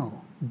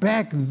now,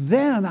 back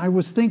then I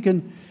was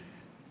thinking,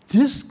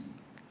 this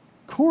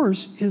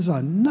course is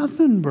a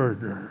nothing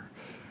burger.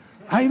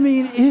 I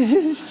mean, it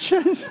is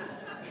just,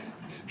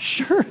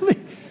 surely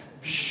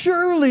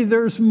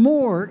there's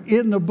more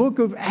in the book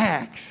of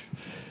Acts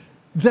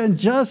than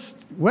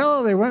just,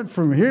 well, they went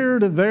from here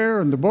to there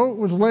and the boat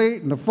was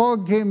late and the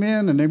fog came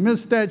in and they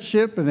missed that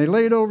ship and they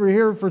laid over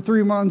here for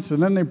 3 months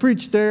and then they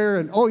preached there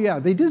and, oh yeah,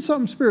 they did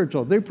something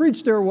spiritual. They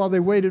preached there while they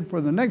waited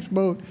for the next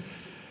boat.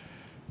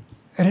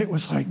 And it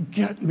was like,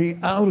 get me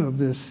out of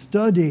this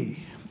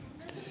study.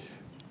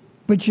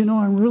 But you know,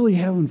 I'm really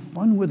having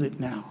fun with it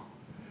now.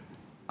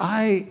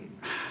 I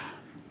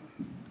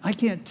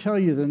can't tell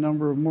you the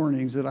number of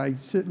mornings that I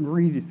sit and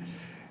read it,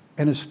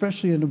 and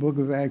especially in the book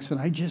of Acts, and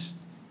I just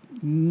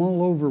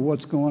mull over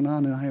what's going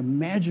on, and I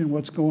imagine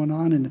what's going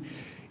on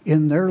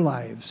in their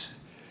lives.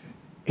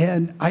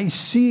 And I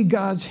see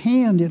God's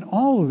hand in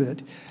all of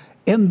it.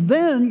 And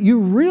then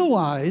you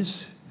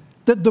realize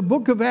that the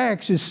book of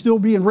Acts is still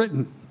being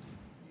written.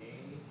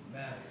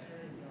 Amen.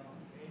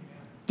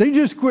 They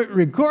just quit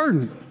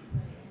recording.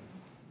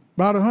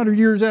 About 100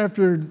 years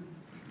after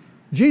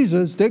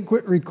Jesus, they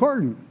quit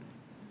recording.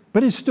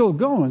 But it's still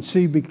going,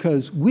 see,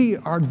 because we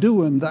are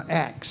doing the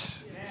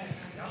Acts.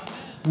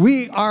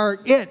 We are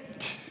it.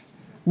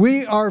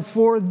 We are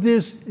for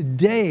this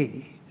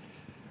day.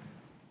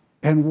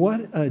 And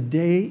what a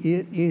day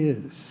it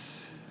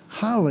is.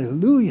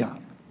 Hallelujah.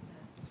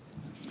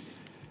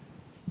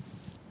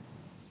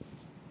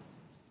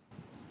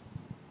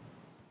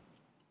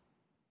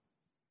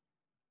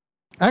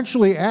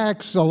 Actually,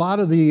 Acts, a lot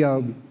of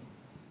the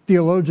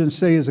theologians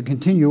say, is a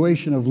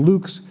continuation of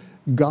Luke's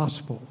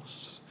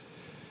Gospels.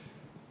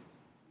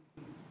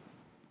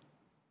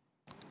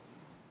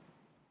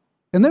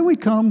 And then we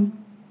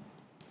come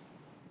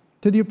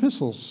to the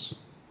epistles.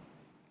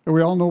 And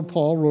we all know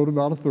Paul wrote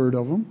about a third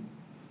of them.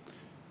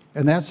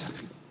 And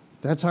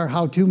that's our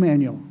how-to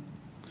manual.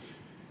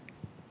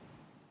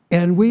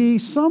 And we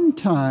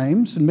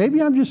sometimes, and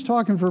maybe I'm just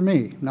talking for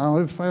me. Now,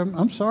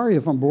 I'm sorry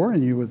if I'm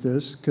boring you with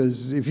this,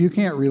 because if you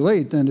can't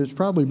relate, then it's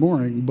probably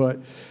boring. But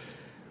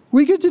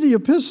we get to the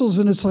epistles,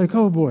 and it's like,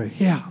 oh boy,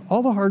 yeah,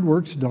 all the hard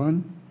work's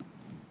done.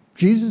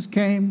 Jesus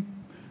came.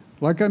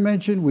 Like I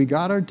mentioned, we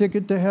got our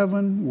ticket to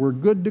heaven. We're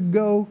good to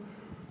go.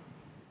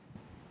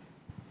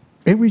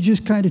 And we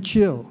just kind of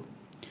chill.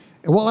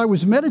 And while I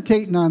was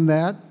meditating on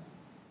that,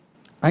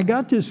 I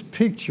got this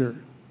picture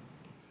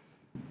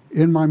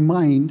in my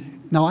mind.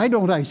 Now, I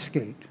don't ice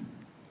skate.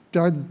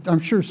 I'm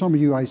sure some of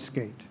you ice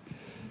skate.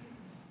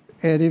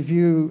 And if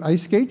you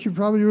ice skate, you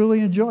probably really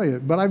enjoy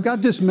it. But I've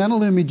got this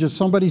mental image of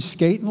somebody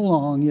skating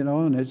along,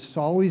 and it's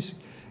always,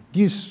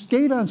 do you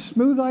skate on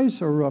smooth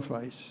ice or rough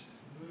ice?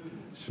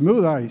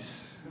 Smooth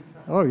ice.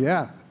 Oh,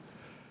 yeah.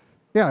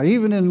 Yeah,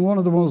 even in one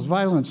of the most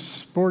violent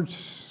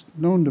sports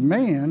known to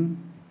man,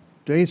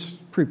 they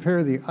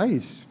prepare the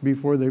ice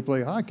before they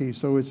play hockey,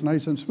 so it's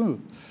nice and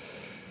smooth.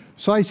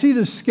 So I see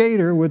this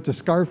skater with the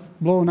scarf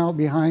blowing out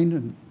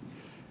behind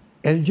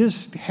and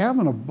just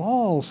having a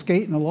ball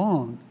skating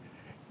along.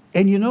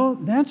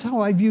 And that's how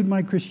I viewed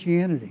my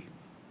Christianity.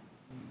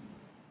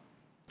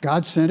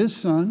 God sent his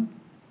son.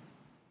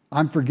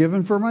 I'm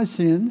forgiven for my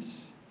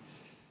sins.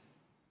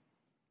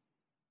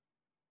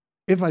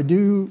 If I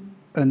do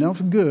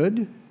enough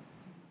good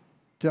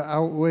to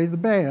outweigh the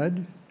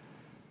bad,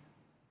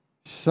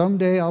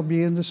 someday I'll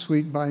be in the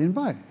sweet by and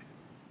by.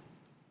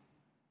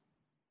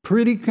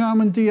 Pretty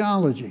common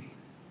theology.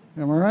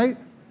 Am I right?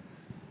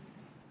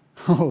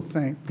 Oh,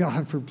 thank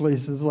God for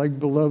places like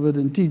Beloved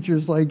and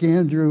teachers like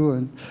Andrew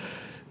and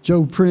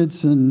Joe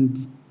Prince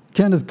and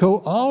Kenneth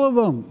Coe. All of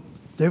them.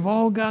 They've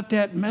all got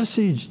that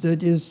message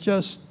that is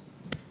just,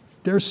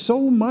 there's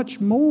so much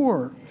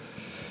more.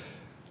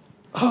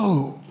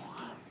 Oh.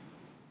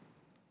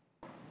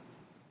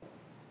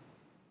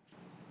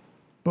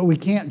 But we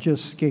can't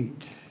just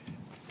skate.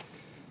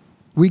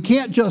 We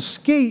can't just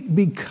skate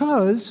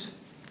because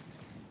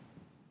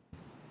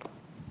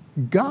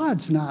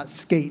God's not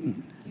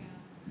skating.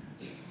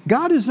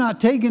 God is not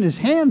taking his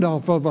hand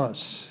off of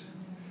us.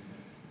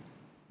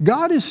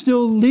 God is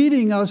still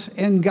leading us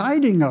and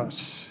guiding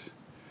us.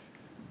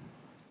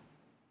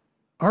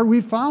 Are we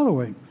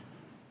following?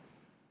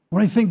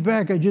 When I think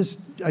back, I just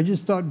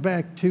thought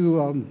back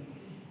to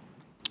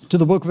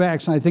the book of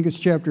Acts, and I think it's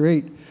chapter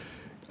 8,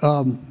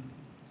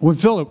 when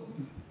Philip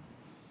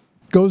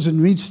goes and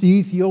meets the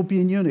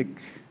Ethiopian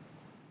eunuch.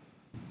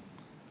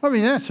 I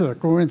mean, that's a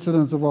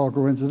coincidence of all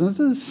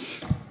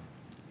coincidences.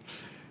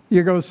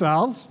 You go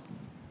south,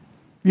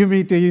 you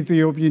meet the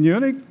Ethiopian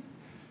eunuch.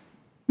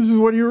 This is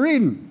what you're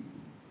reading.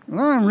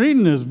 Well, I'm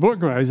reading this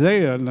book of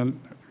Isaiah, and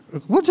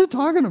what's it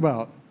talking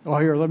about? Oh,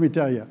 here, let me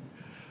tell you.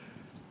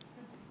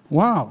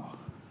 Wow,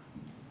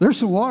 there's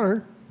some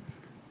water.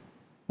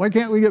 Why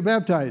can't we get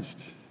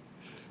baptized?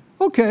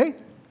 Okay.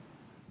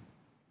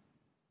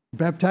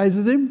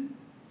 Baptizes him,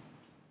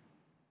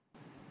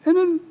 and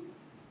then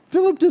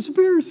Philip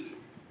disappears.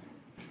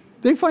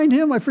 They find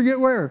him, I forget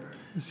where.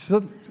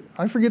 So,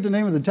 I forget the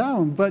name of the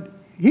town, but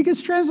he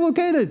gets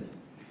translocated.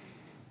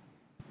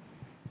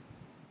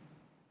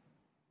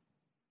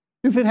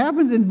 If it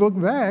happened in the book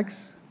of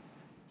Acts,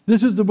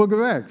 this is the book of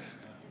Acts.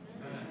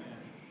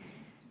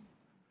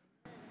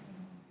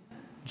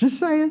 Just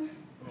saying.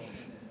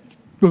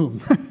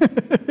 Boom.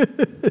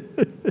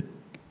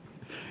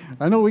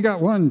 I know we got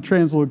one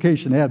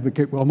translocation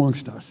advocate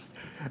amongst us.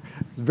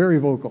 Very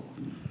vocal.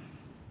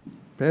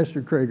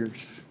 Pastor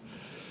Craigers.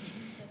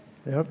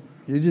 Yep.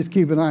 You just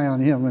keep an eye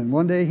on him, and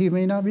one day he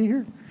may not be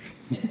here.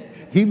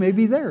 He may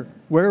be there,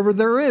 wherever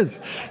there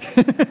is.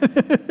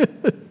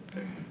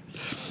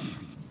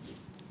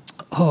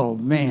 Oh,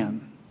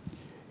 man.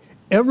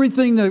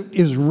 Everything that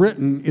is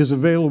written is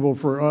available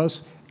for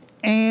us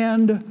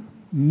and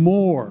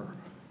more.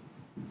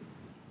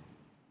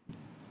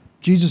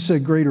 Jesus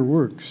said greater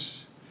works.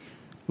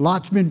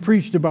 Lot's been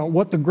preached about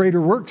what the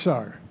greater works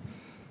are.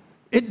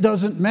 It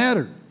doesn't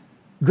matter.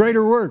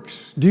 Greater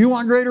works. Do you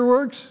want greater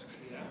works?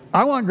 Yeah.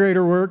 I want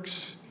greater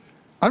works.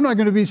 I'm not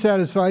going to be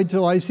satisfied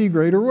till I see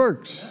greater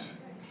works.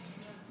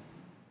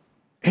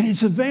 And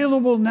it's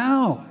available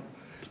now.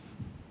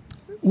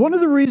 One of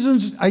the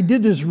reasons I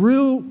did this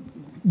real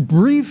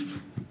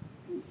brief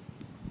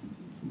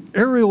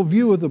aerial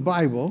view of the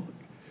Bible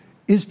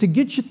is to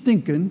get you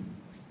thinking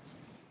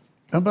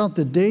about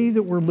the day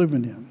that we're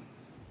living in.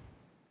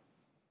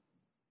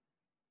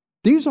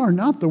 These are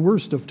not the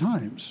worst of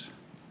times.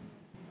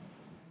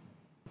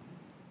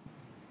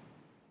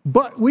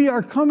 But we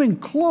are coming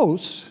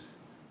close,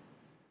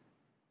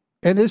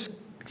 and it's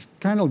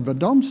kind of a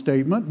dumb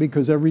statement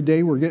because every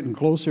day we're getting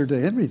closer to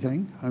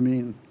everything. I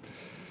mean,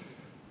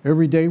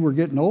 every day we're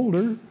getting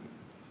older.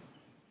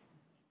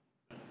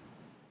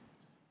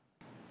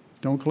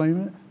 Don't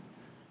claim it?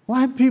 Well,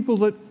 I have people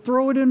that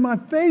throw it in my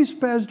face,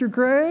 Pastor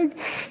Craig.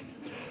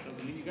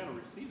 Doesn't mean you got to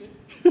receive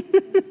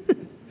it.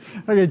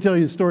 I got to tell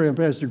you a story on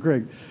Pastor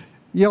Craig.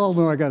 You all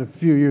know I got a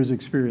few years'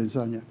 experience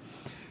on you.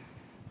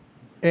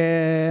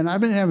 And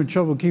I've been having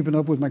trouble keeping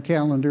up with my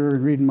calendar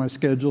and reading my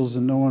schedules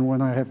and knowing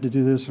when I have to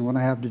do this and when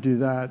I have to do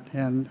that.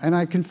 And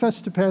I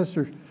confessed to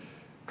Pastor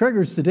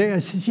Craigers today, I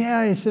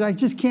said, I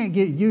just can't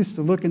get used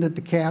to looking at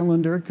the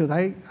calendar because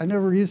I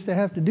never used to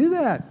have to do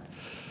that.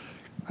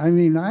 I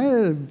mean, I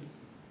had a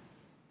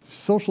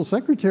social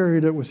secretary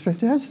that was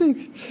fantastic.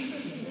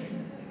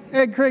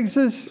 And Craig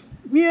says,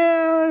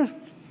 yeah,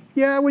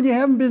 when you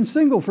haven't been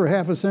single for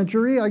half a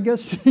century, I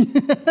guess.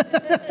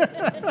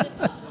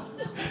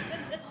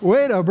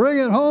 Way to bring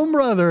it home,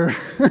 brother.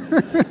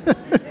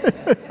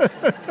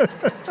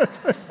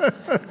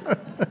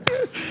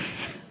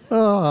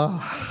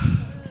 Oh,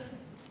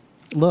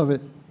 love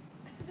it.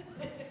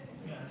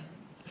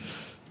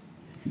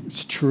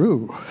 It's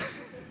true.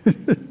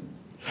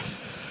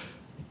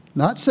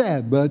 Not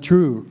sad, but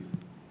true.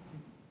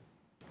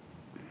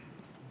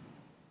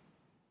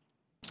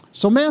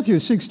 So Matthew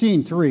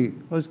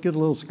 16:3. Let's get a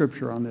little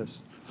scripture on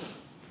this.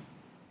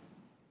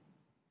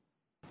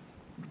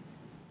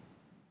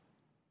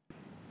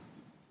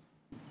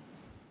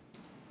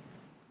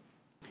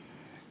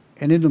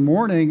 And in the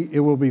morning,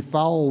 it will be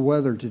foul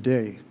weather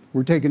today.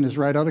 We're taking this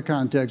right out of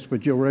context,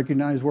 but you'll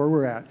recognize where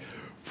we're at.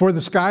 For the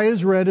sky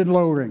is red and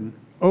lowering.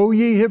 O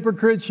ye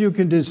hypocrites, you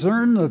can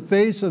discern the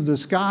face of the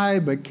sky,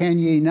 but can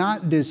ye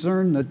not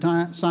discern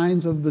the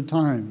signs of the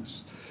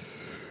times?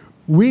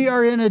 We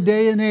are in a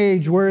day and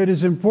age where it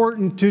is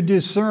important to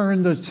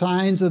discern the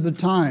signs of the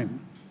time.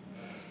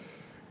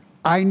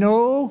 I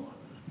know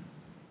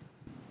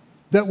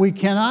that we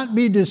cannot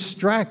be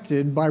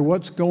distracted by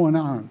what's going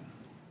on.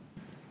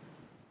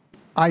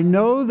 I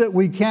know that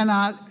we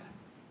cannot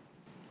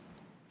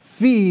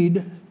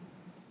feed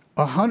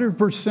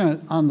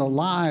 100% on the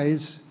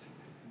lies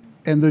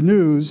and the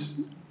news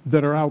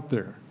that are out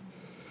there.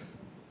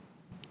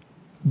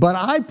 But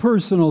I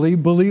personally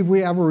believe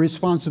we have a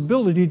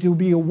responsibility to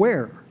be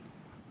aware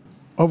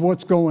of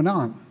what's going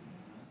on.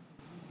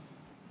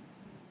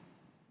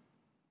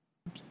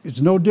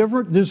 It's no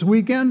different. This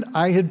weekend,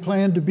 I had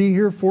planned to be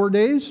here 4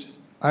 days.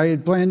 I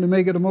had planned to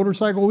make it a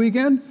motorcycle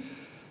weekend.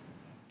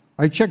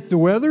 I checked the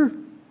weather,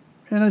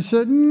 and I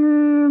said,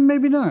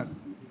 maybe not.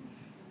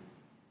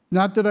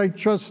 Not that I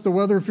trust the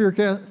weather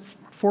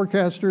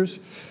forecasters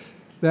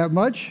that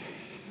much.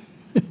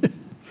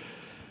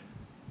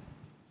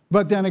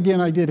 But then again,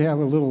 I did have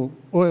a little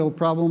oil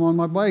problem on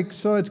my bike,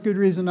 so it's good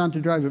reason not to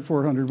drive it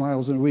 400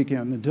 miles in a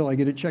weekend until I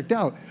get it checked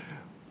out.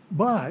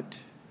 But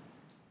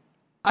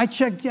I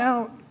checked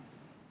out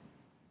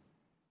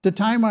the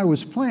time I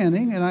was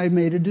planning, and I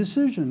made a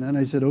decision. And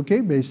I said,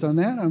 okay, based on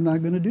that, I'm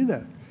not going to do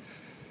that.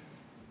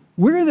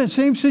 We're in the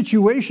same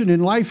situation in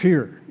life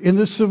here, in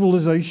this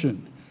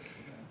civilization,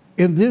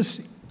 in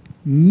this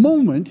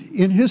moment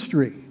in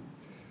history.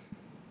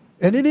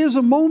 And it is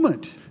a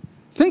moment.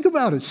 Think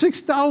about it,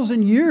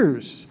 6,000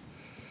 years.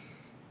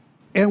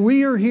 And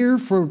we are here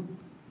for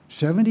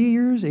 70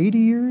 years, 80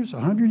 years,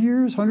 100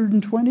 years,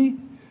 120.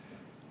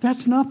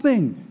 That's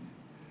nothing.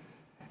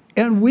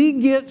 And we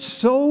get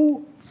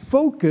so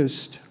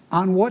focused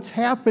on what's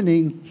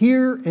happening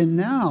here and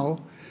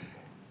now,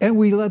 and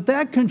we let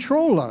that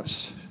control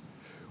us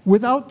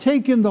without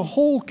taking the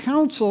whole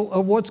counsel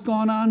of what's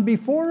gone on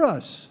before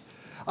us.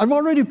 I've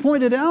already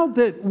pointed out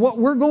that what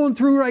we're going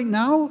through right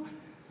now,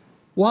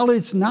 while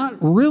it's not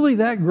really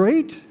that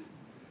great,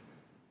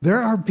 there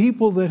are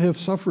people that have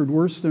suffered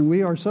worse than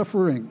we are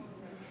suffering.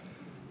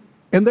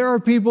 And there are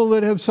people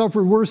that have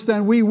suffered worse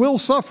than we will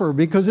suffer,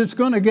 because it's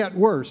going to get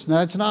worse. Now,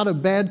 that's not a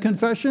bad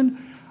confession.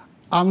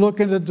 I'm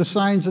looking at the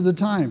signs of the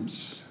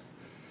times.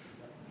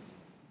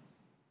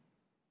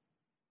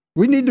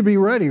 We need to be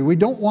ready. We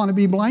don't want to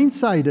be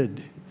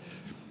blindsided.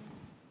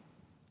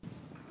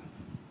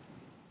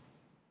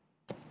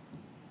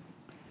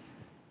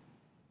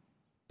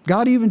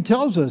 God even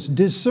tells us,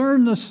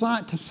 discern the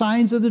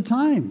signs of the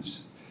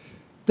times.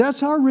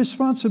 That's our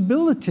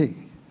responsibility.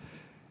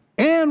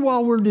 And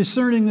while we're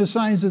discerning the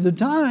signs of the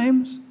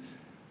times,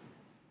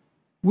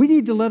 we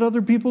need to let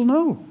other people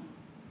know.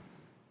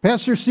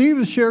 Pastor Steve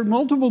has shared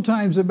multiple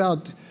times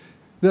about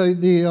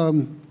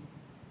the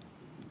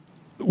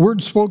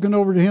words spoken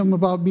over to him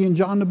about being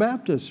John the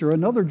Baptist or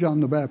another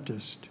John the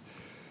Baptist.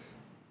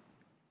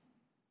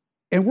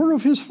 And we're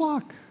of his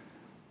flock.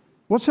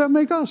 What's that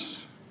make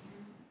us?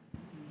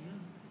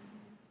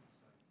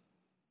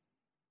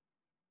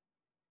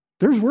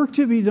 There's work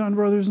to be done,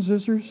 brothers and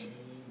sisters.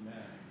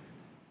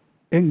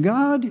 And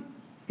God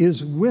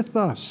is with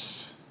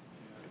us.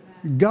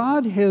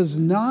 God has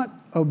not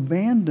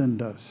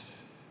abandoned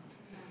us.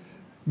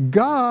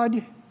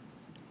 God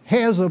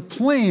has a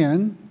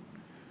plan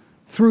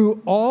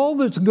through all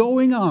that's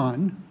going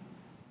on.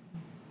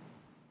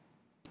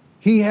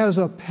 He has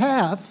a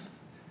path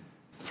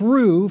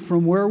through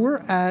from where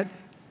we're at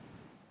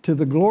to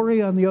the glory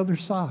on the other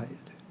side.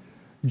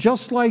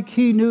 Just like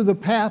he knew the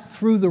path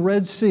through the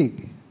Red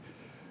Sea.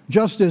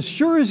 just as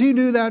sure as he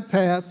knew that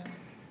path,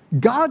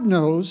 God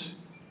knows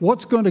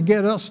what's going to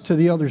get us to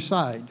the other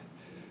side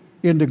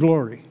into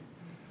glory.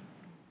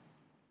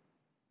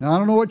 Now, I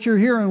don't know what you're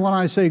hearing when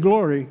I say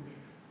glory.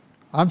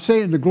 I'm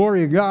saying the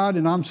glory of God,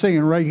 and I'm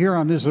saying right here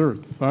on this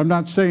earth. I'm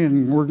not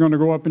saying we're going to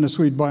go up in the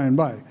sweet by and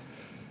by.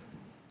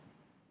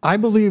 I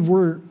believe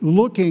we're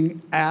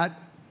looking at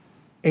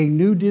a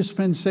new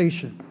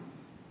dispensation.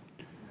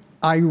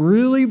 I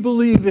really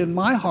believe in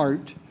my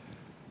heart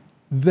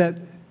that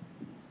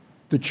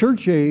the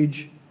church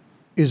age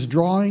is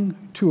drawing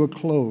to a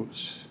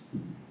close.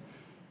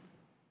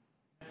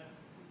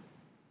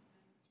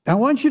 I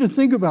want you to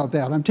think about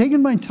that. I'm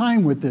taking my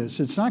time with this.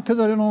 It's not because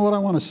I don't know what I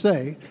want to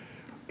say.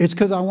 It's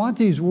because I want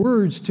these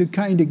words to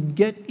kind of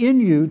get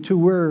in you to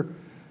where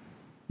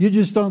you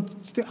just don't,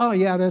 oh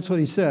yeah, that's what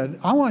he said.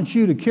 I want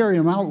you to carry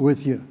them out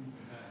with you.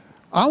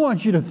 I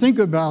want you to think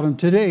about them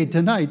today,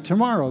 tonight,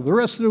 tomorrow, the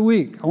rest of the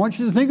week. I want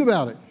you to think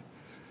about it.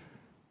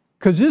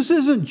 Because this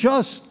isn't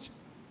just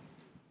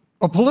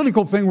a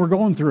political thing we're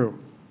going through.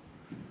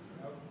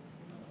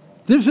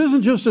 This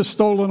isn't just a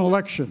stolen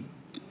election.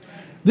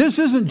 This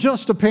isn't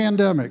just a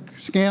pandemic.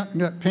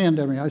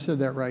 Pandemic, I said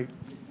that right.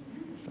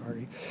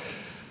 Sorry.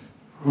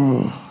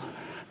 Oh,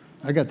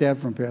 I got that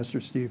from Pastor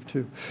Steve,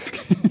 too.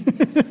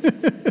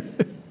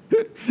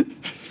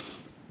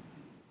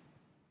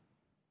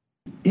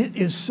 It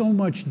is so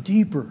much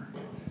deeper.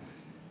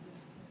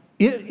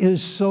 It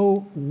is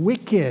so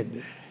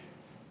wicked.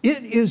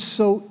 It is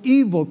so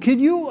evil. Can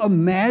you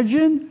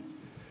imagine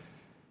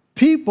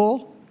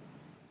people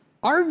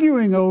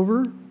arguing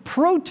over,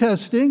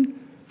 protesting,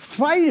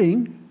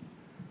 fighting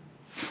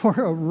for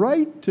a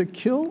right to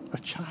kill a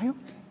child?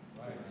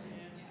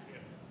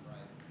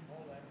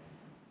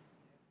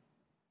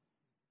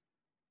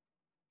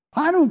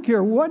 I don't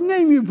care what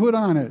name you put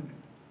on it.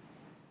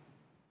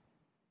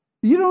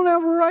 You don't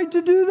have a right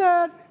to do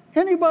that.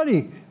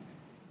 Anybody.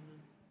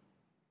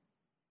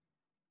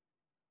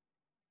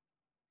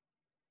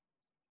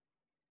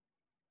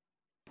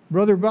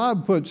 Brother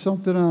Bob put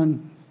something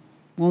on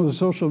one of the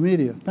social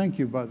media. Thank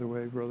you, by the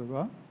way, Brother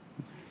Bob,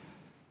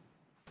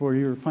 for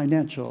your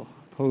financial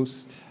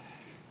post.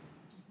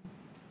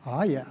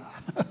 Ah, yeah.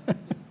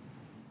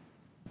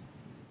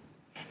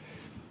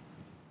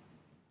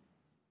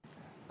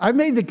 I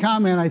made the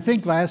comment, I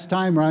think last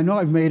time, or I know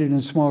I've made it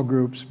in small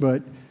groups,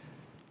 but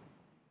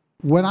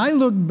when I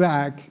look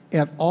back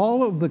at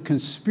all of the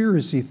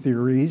conspiracy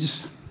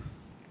theories,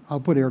 I'll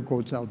put air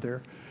quotes out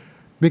there,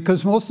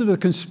 because most of the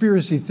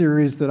conspiracy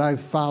theories that I've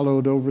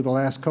followed over the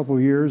last couple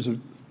of years,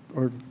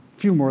 or a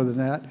few more than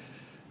that,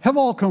 have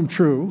all come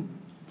true.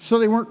 So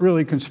they weren't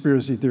really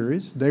conspiracy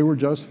theories. They were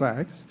just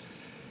facts.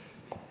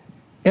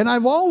 And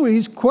I've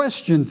always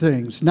questioned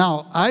things.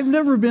 Now, I've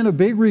never been a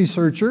big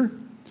researcher.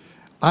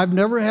 I've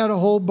never had a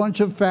whole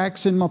bunch of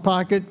facts in my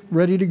pocket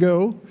ready to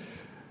go.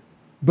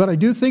 But I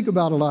do think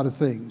about a lot of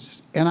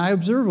things, and I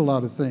observe a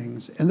lot of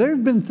things. And there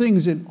have been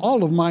things in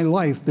all of my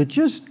life that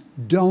just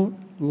don't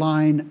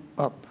line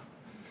up.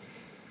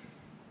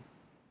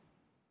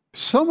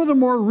 Some of the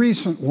more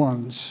recent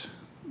ones,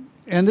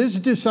 and this is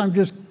just, I'm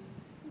just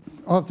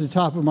off the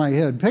top of my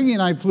head. Peggy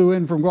and I flew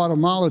in from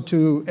Guatemala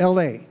to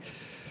L.A.,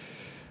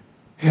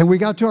 and we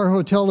got to our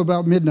hotel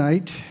about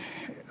midnight,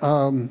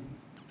 turned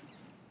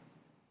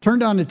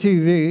on the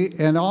TV,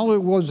 and all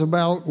it was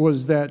about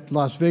was that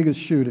Las Vegas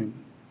shooting.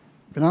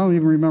 And I don't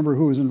even remember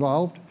who was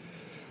involved.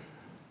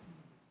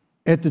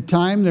 At the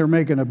time, they're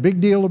making a big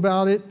deal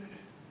about it,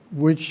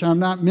 which I'm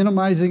not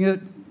minimizing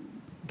it.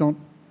 Don't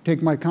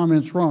take my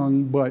comments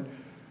wrong, but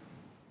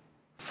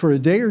for a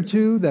day or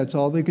two, that's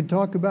all they could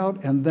talk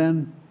about, and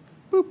then,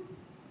 boop,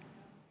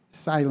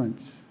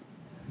 silence.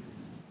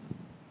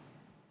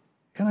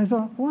 And I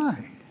thought,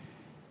 why?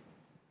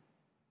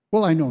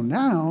 Well, I know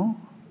now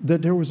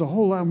that there was a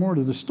whole lot more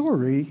to the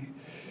story,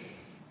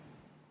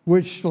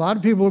 which a lot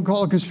of people would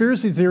call a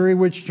conspiracy theory,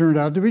 which turned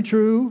out to be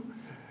true.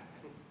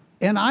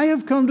 And I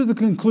have come to the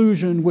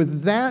conclusion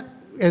with that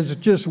as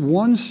just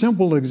one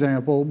simple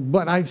example,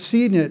 but I've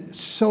seen it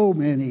so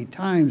many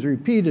times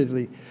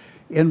repeatedly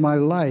in my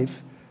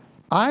life.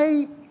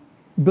 I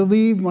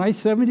believe my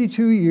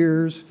 72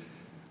 years,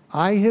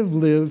 I have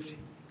lived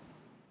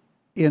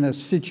in a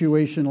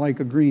situation like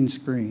a green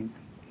screen.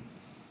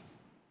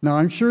 Now,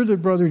 I'm sure that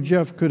Brother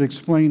Jeff could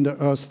explain to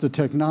us the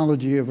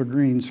technology of a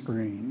green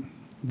screen.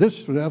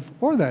 This Jeff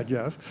or that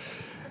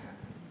Jeff.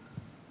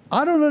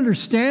 I don't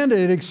understand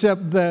it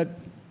except that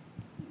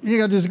you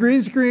got this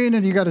green screen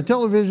and you got a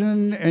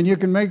television and you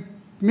can make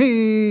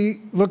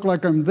me look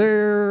like I'm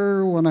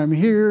there when I'm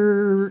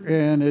here,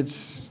 and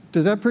does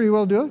that pretty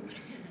well do it?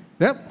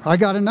 Yep, I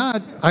got a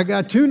nod. I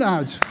got 2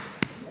 nods.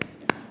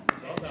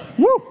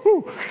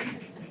 Woo-hoo.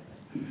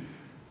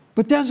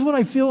 But that's what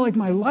I feel like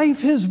my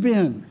life has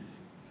been.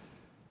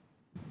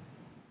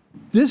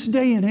 This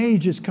day and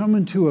age is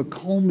coming to a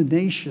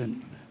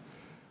culmination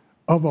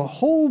of a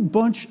whole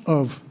bunch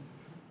of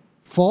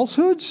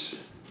falsehoods,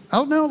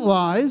 out-and-out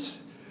lies,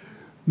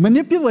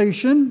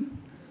 manipulation,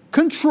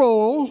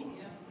 control,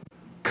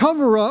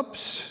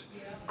 cover-ups,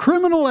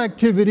 criminal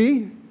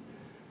activity.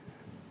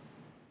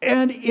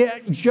 And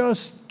it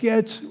just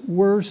gets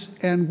worse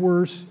and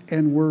worse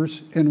and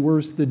worse and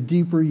worse the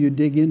deeper you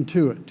dig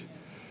into it.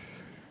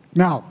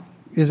 Now,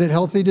 is it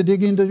healthy to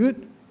dig into it?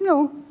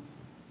 No.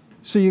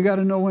 So you got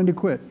to know when to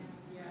quit.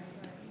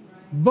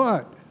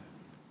 But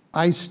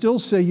I still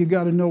say you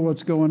got to know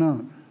what's going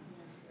on.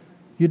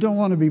 You don't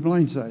want to be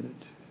blindsided.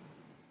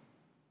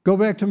 Go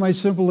back to my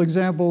simple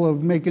example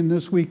of making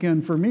this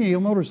weekend for me a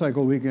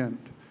motorcycle weekend.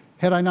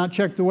 Had I not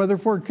checked the weather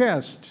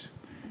forecast,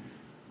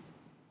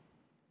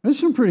 there's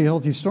some pretty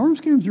healthy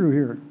storms came through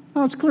here.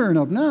 Now it's clearing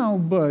up now,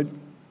 but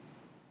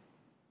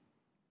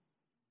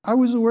I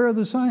was aware of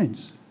the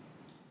signs.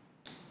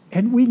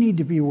 And we need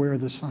to be aware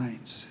of the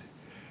signs.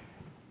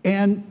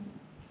 And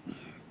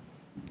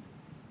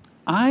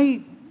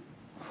I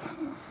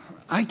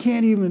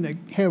can't even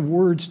have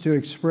words to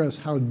express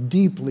how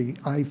deeply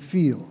I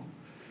feel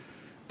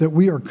that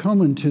we are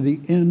coming to the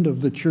end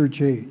of the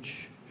church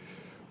age.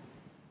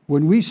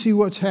 When we see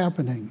what's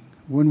happening,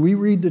 when we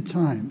read the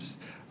times,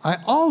 I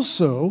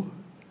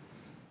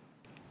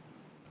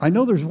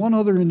know there's one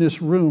other in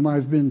this room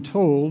I've been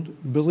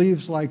told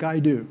believes like I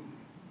do.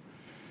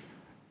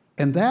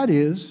 And that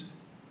is,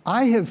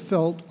 I have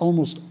felt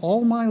almost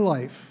all my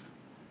life,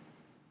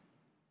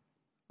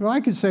 well, I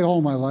could say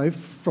all my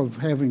life of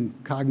having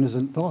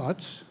cognizant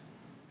thoughts,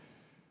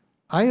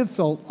 I have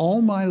felt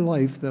all my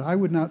life that I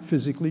would not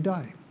physically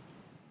die,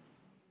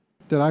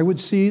 that I would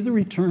see the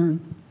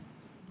return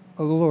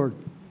of the Lord.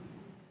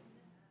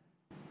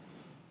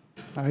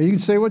 You can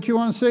say what you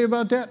want to say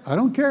about that. I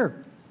don't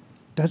care.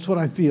 That's what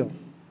I feel.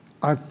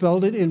 I've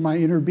felt it in my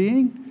inner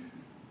being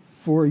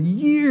for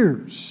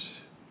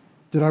years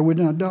that I would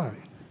not die.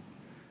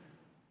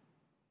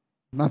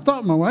 And I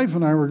thought my wife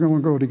and I were going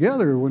to go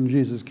together when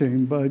Jesus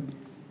came, but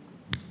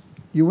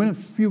you win a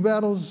few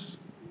battles.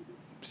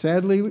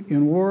 Sadly,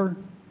 in war,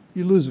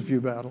 you lose a few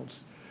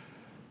battles.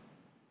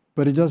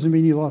 But it doesn't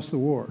mean you lost the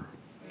war.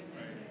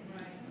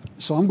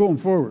 So I'm going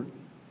forward.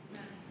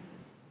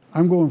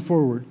 I'm going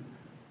forward,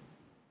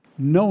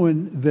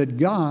 knowing that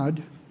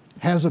God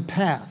has a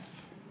path.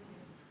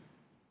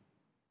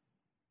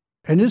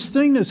 And this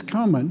thing that's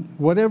coming,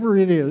 whatever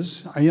it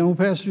is,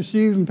 Pastor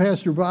Steve and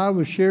Pastor Bob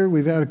have shared,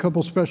 we've had a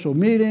couple special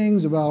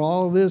meetings about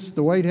all of this,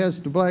 the white hats,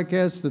 the black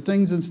hats, the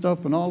things and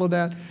stuff and all of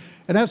that.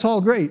 And that's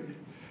all great.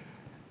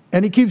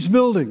 And it keeps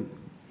building.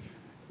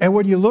 And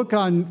when you look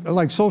on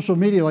like social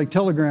media, like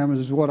Telegram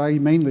is what I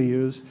mainly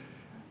use,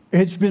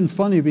 it's been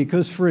funny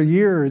because for a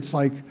year it's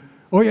like,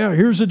 oh yeah,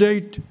 here's a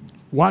date.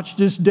 Watch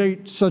this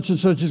date, such and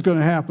such is going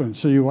to happen.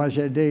 So you watch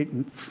that date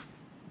and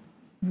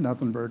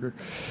nothing burger.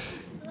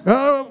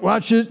 Oh,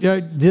 watch it,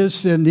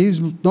 this and these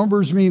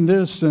numbers mean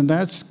this and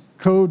that's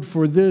code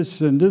for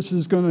this and this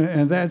is going to,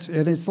 and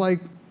it's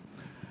like,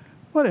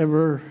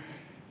 whatever.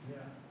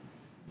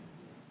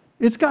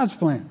 It's God's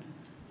plan.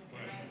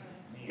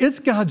 It's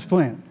God's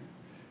plan.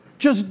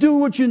 Just do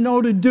what you know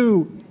to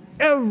do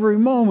every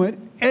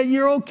moment and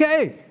you're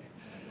okay.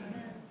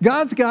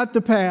 God's got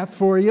the path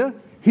for you.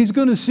 He's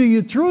going to see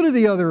you through to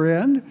the other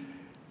end.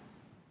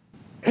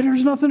 And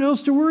there's nothing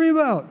else to worry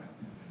about.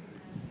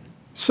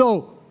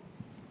 So,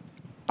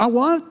 I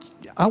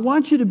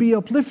want you to be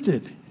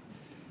uplifted,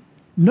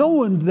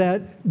 knowing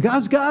that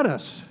God's got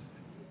us.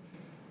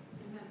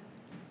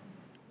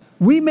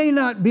 We may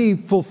not be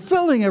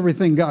fulfilling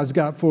everything God's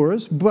got for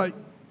us, but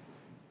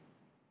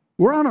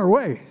we're on our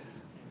way.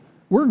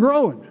 We're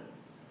growing.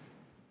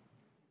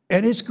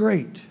 And it's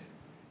great.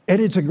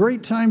 And it's a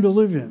great time to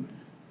live in.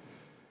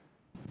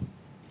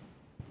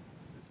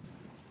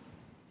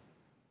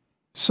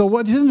 So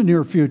what's in the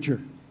near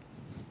future?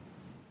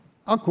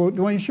 I'll quote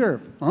Dwayne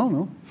Sheriff. I don't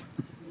know.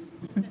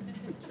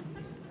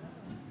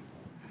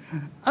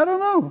 I don't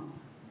know.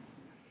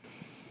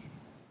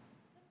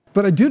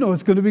 But I do know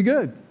it's going to be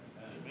good.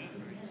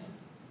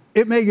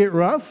 It may get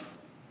rough,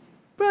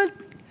 but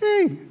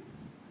hey,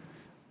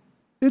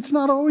 it's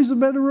not always a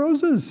bed of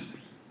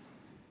roses.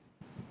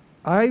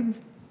 I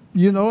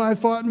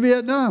fought in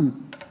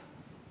Vietnam.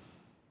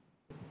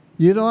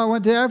 I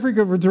went to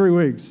Africa for 3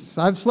 weeks.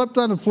 I've slept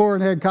on the floor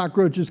and had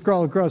cockroaches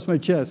crawl across my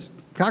chest.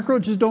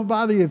 Cockroaches don't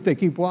bother you if they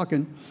keep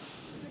walking.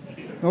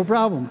 No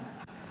problem.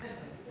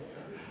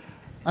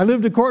 I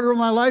lived a quarter of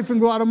my life in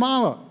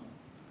Guatemala.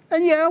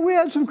 And yeah, we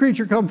had some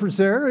creature comforts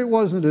there. It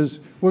wasn't as,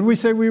 when we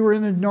say we were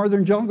in the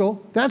northern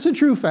jungle, that's a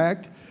true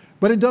fact,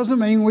 but it doesn't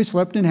mean we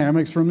slept in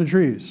hammocks from the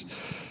trees.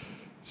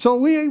 So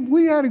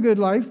we had a good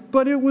life,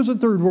 but it was a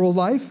third world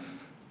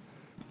life.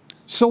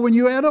 So when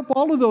you add up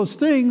all of those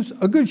things,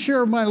 a good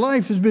share of my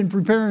life has been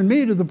preparing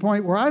me to the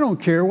point where I don't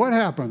care what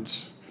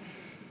happens.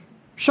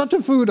 Shut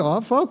the food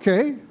off,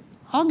 okay,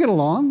 I'll get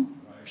along.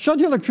 Shut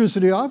the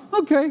electricity off,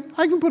 okay,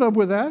 I can put up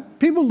with that.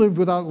 People lived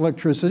without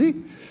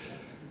electricity.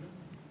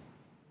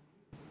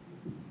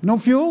 No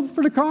fuel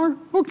for the car?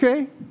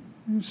 Okay,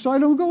 so I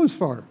don't go as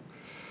far.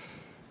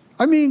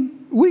 I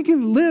mean, we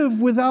can live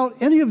without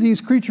any of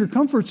these creature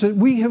comforts that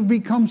we have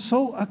become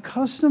so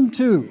accustomed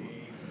to.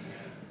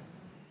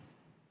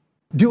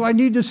 Do I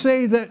need to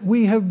say that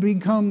we have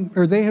become,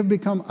 or they have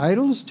become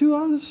idols to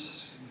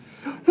us?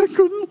 I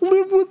couldn't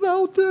live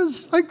without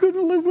this. I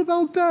couldn't live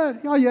without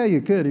that. Oh, yeah,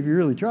 you could if you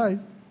really tried.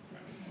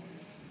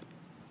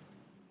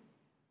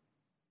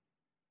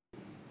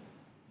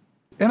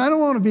 And I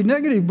don't want to be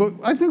negative, but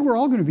I think we're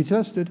all going to be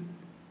tested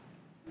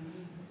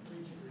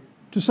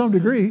to some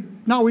degree.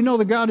 Now, we know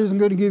that God isn't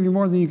going to give you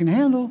more than you can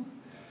handle.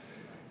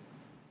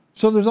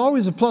 So there's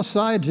always a plus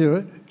side to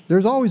it.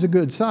 There's always a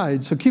good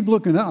side. So keep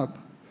looking up,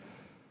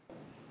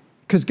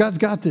 because God's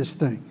got this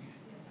thing.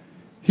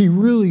 He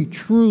really,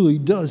 truly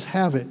does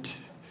have it.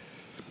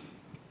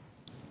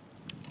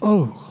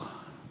 Oh.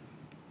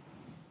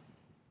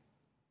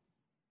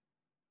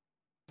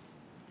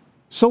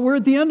 So we're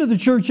at the end of the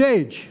church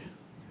age.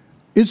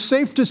 It's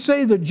safe to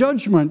say that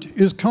judgment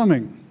is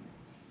coming.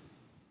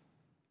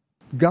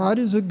 God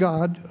is a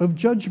God of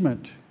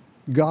judgment.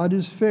 God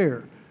is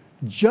fair.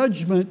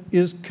 Judgment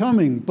is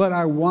coming. But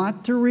I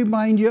want to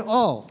remind you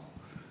all,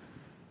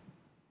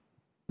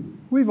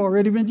 we've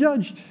already been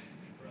judged.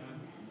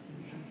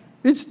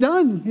 It's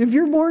done. If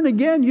you're born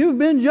again, you've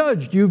been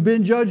judged. You've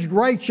been judged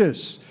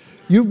righteous.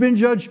 You've been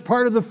judged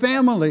part of the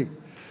family.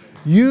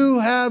 You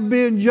have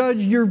been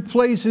judged. Your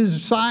place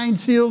is signed,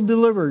 sealed,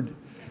 delivered.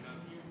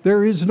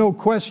 There is no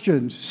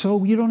question.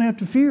 So you don't have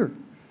to fear.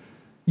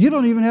 You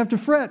don't even have to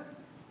fret.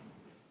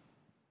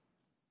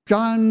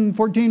 John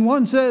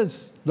 14:1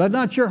 says, let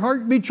not your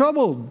heart be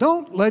troubled.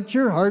 Don't let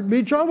your heart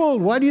be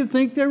troubled. Why do you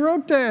think they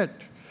wrote that?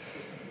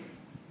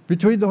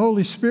 Between the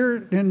Holy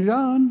Spirit and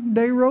John,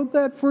 they wrote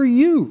that for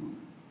you.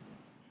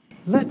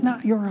 Let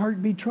not your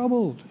heart be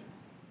troubled.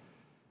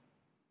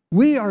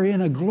 We are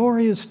in a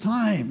glorious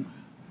time.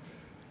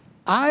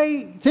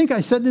 I think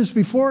I said this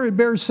before, it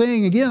bears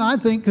saying again, I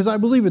think, because I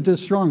believe it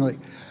this strongly.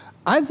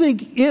 I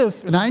think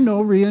if, and I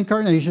know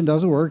reincarnation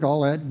doesn't work,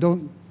 all that,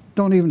 don't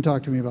even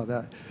talk to me about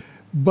that.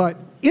 But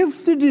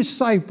if the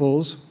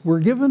disciples were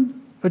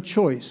given a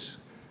choice,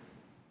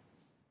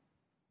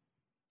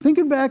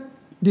 thinking back,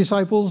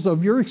 disciples,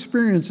 of your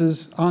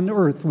experiences on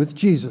earth with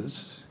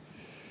Jesus,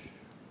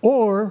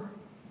 or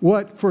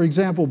what, for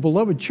example,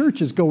 Beloved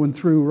Church is going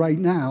through right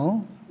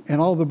now, and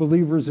all the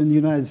believers in the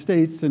United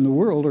States and the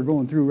world are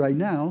going through right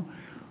now,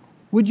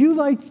 would you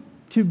like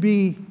to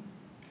be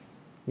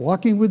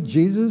walking with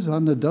Jesus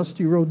on the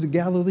dusty road to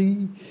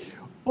Galilee?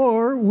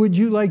 Or would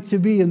you like to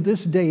be in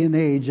this day and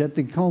age at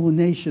the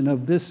culmination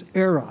of this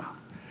era?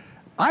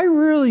 I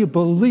really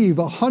believe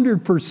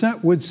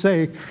 100% would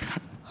say,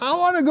 I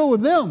want to go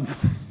with them.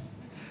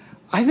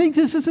 I think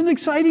this is an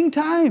exciting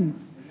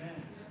time.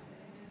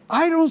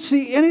 I don't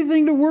see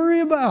anything to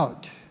worry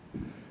about.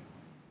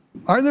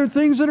 Are there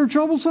things that are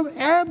troublesome?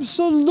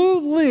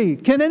 Absolutely.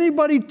 Can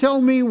anybody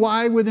tell me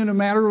why within a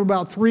matter of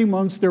about 3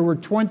 months there were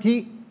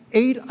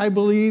 28, I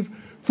believe,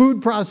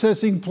 food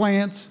processing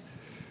plants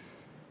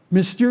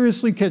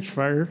mysteriously catch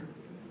fire?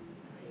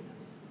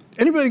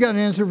 Anybody got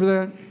an answer for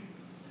that?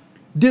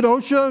 Did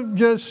OSHA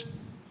just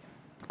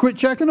quit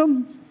checking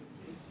them?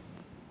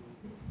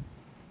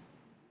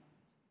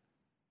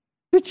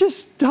 It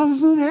just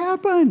doesn't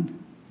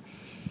happen.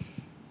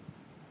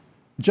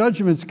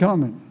 Judgment's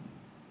coming.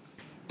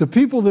 The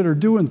people that are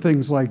doing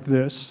things like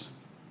this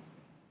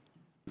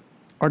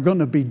are going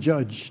to be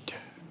judged.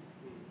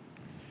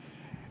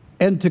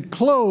 And to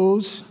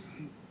close,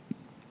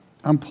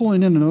 I'm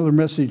pulling in another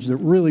message that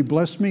really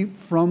blessed me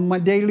from my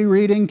daily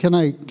reading. Can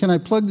I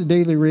plug the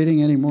daily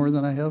reading any more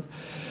than I have?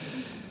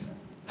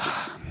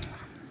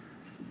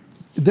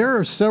 There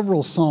are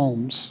several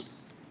Psalms,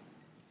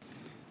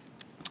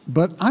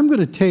 but I'm going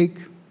to take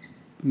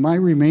my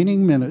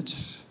remaining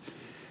minutes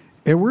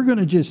and we're going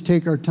to just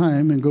take our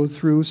time and go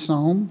through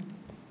Psalm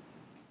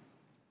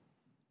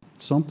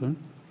something.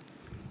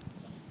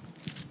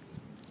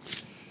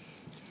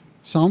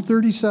 Psalm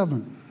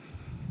 37.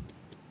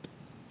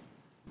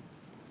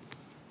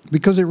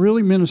 Because it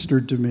really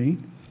ministered to me.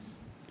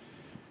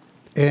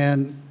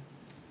 And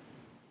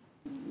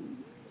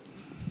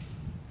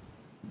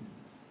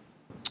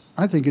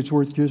I think it's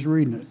worth just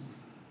reading it.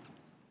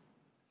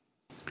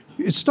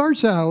 It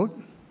starts out,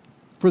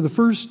 for the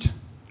first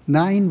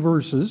 9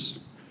 verses,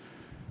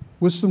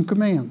 with some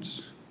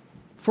commands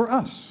for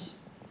us,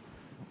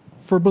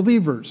 for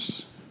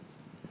believers.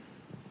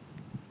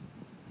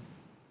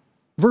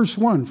 Verse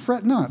 1,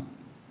 fret not.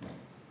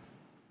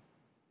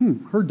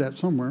 Heard that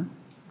somewhere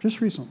just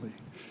recently.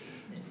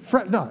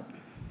 Fret not.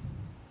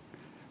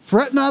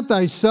 Fret not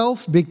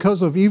thyself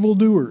because of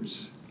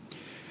evildoers,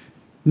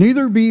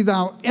 neither be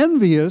thou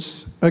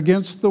envious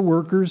against the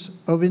workers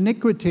of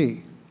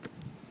iniquity.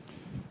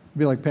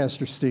 Be like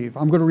Pastor Steve.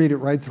 I'm going to read it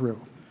right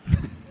through.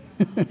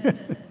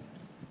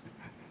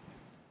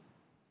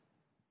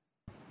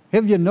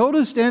 Have you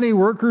noticed any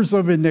workers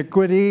of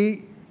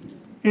iniquity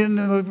in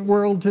the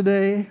world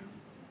today?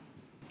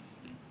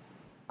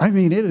 I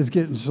mean, it is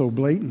getting so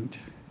blatant.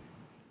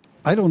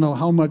 I don't know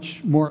how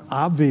much more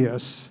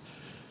obvious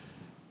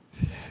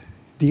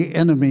the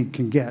enemy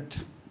can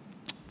get.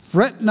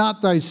 Fret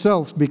not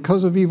thyself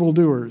because of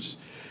evildoers,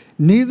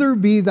 neither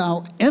be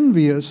thou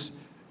envious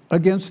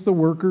against the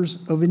workers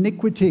of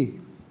iniquity.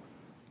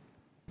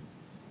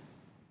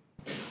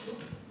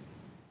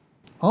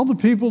 All the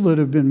people that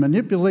have been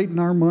manipulating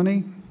our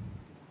money,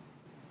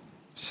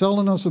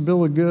 selling us a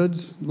bill of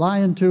goods,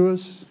 lying to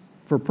us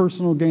for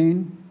personal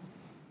gain,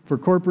 for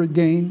corporate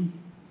gain,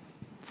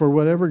 for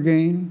whatever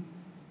gain.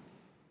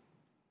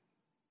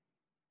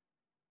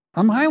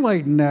 I'm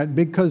highlighting that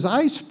because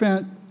I've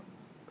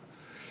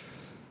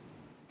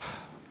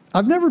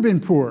never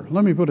been poor.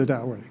 Let me put it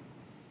that way.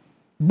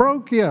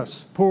 Broke,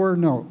 yes. Poor,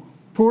 no.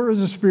 Poor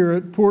is a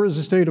spirit. Poor is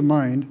a state of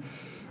mind.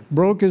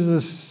 Broke is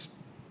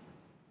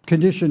a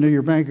condition of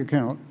your bank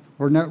account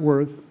or net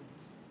worth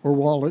or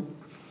wallet.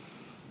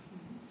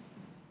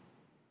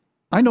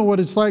 I know what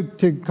it's like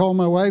to call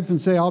my wife and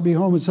say, I'll be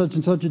home at such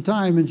and such a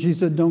time. And she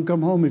said, don't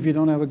come home if you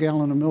don't have a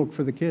gallon of milk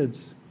for the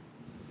kids.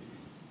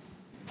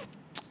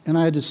 And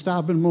I had to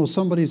stop and mow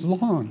somebody's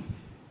lawn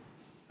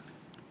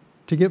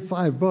to get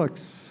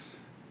 $5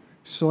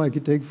 so I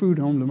could take food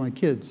home to my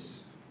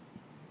kids.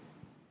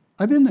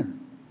 I've been there.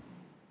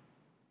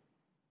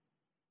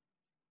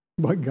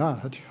 But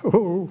God,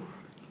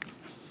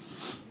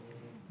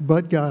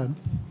 but God.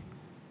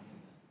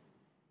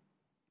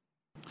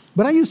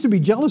 But I used to be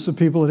jealous of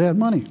people that had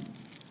money.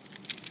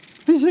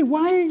 They say,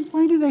 why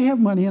do they have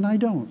money and I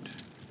don't?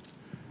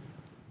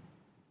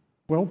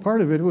 Well, part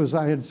of it was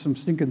I had some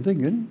stinking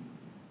thinking.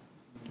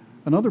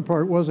 Another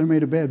part was I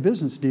made a bad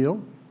business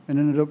deal and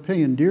ended up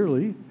paying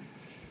dearly.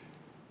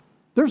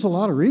 There's a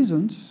lot of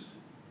reasons.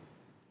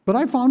 But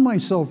I found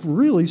myself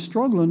really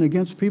struggling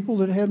against people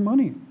that had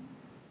money.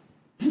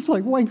 It's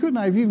like, why couldn't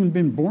I have even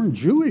been born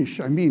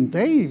Jewish? I mean,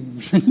 they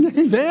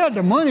had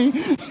the money.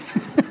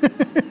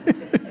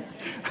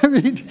 I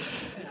mean,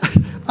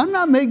 I'm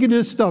not making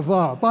this stuff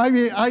up. I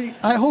mean,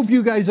 I hope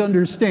you guys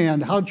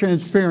understand how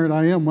transparent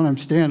I am when I'm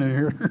standing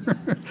here.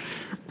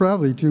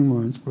 Probably too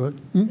much, but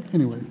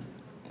anyway.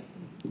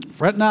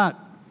 Fret not.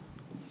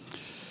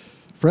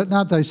 Fret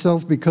not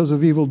thyself because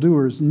of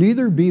evildoers,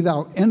 neither be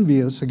thou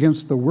envious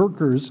against the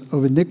workers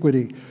of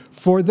iniquity,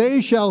 for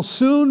they shall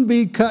soon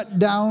be cut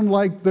down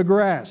like the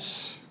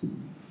grass.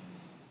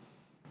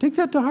 Take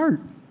that to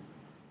heart.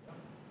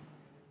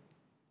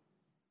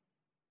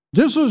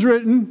 This was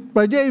written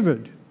by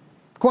David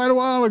quite a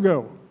while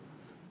ago,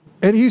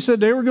 and he said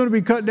they were going to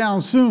be cut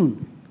down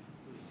soon.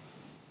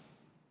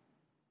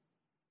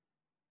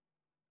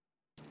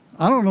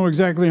 I don't know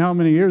exactly how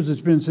many years it's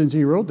been since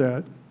he wrote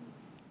that.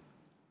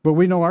 But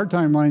we know our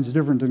timeline's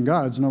different than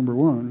God's, number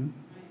one.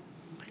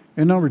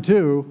 And number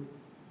two,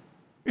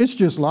 it's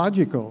just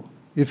logical.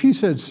 If he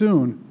said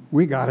soon,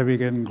 we got to be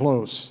getting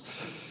close.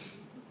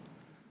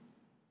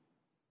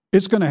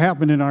 It's going to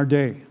happen in our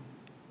day.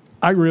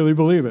 I really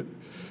believe it.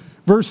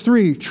 Verse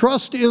 3,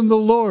 trust in the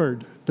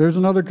Lord. There's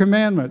another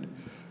commandment.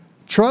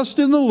 Trust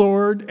in the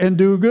Lord and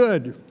do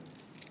good.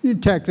 You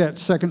tack that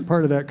second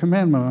part of that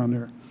commandment on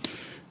there.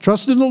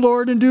 Trust in the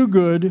Lord and do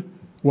good.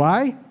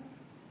 Why?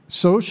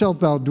 So shalt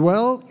thou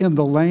dwell in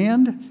the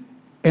land,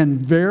 and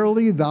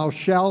verily thou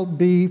shalt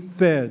be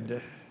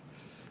fed.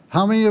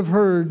 How many have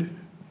heard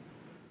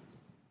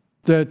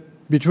that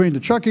between the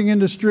trucking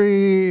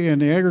industry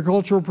and the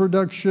agricultural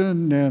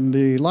production and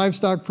the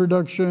livestock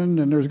production,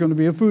 and there's going to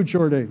be a food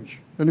shortage?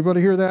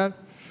 Anybody hear that?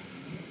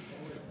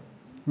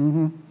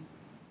 Mm-hmm.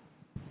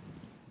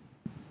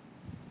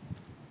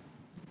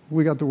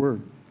 We got the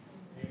word.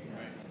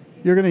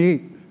 You're going to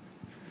eat.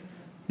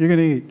 You're going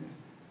to eat.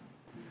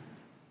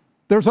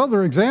 There's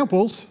other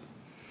examples.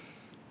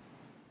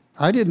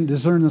 I didn't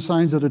discern the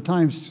signs of the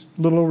times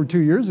a little over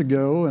 2 years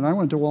ago, and I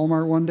went to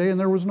Walmart one day and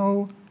there was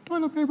no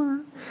toilet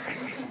paper.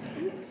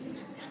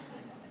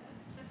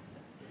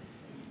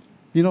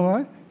 You know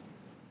what?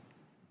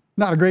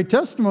 Not a great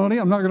testimony.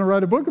 I'm not going to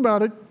write a book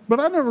about it, but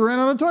I never ran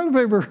out of toilet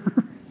paper.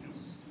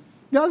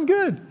 God's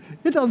good.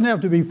 It doesn't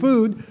have to be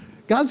food.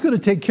 God's going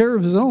to take care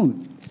of his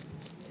own.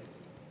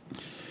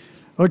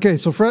 Okay,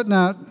 so fret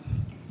not.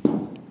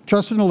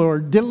 Trust in the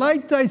Lord.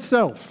 Delight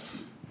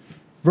thyself.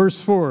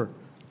 Verse 4.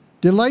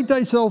 Delight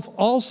thyself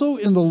also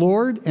in the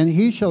Lord, and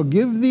he shall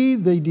give thee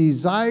the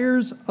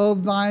desires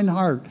of thine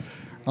heart.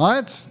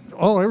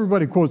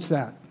 Everybody quotes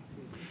that.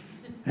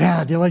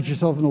 Yeah, delight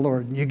yourself in the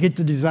Lord, and you get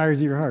the desires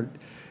of your heart.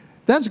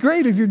 That's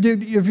great if you're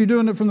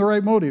doing it from the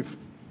right motive.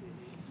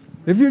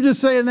 If you're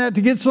just saying that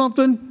to get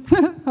something,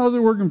 how's it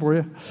working for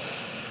you?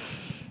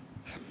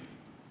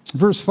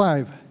 Verse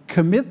 5.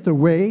 Commit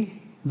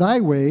thy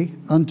way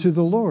unto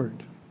the Lord.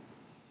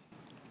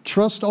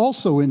 Trust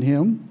also in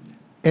him,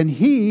 and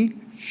he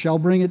shall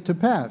bring it to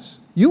pass.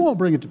 You won't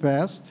bring it to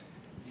pass.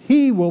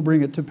 He will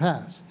bring it to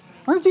pass.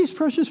 Aren't these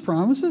precious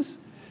promises?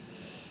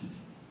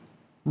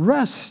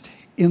 Rest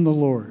in the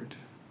Lord.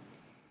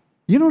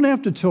 You don't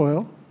have to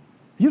toil.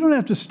 You don't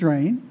have to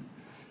strain.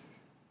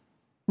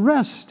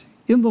 Rest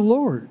in the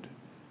Lord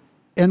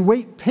and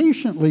wait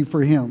patiently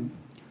for him.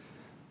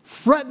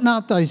 Fret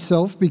not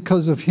thyself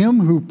because of him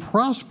who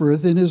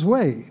prospereth in his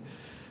way,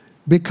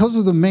 because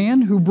of the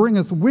man who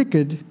bringeth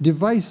wicked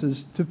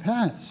devices to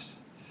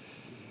pass.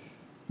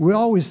 We're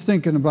always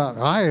thinking about,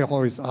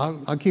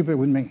 I'll keep it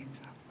with me.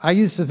 I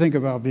used to think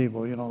about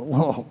people,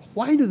 well,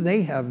 why do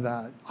they have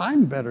that?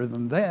 I'm better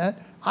than that.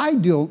 I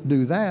don't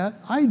do that.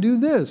 I do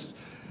this.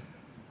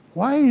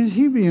 Why is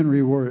he being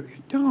rewarded?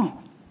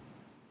 No.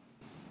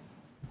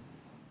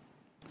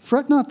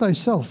 Fret not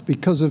thyself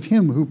because of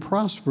him who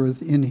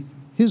prospereth in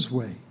his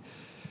way,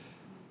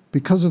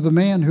 because of the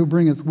man who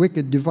bringeth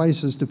wicked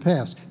devices to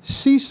pass.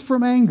 Cease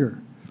from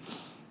anger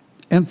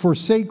and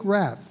forsake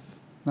wrath.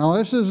 Now,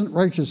 this isn't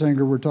righteous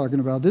anger we're talking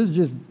about. This is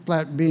just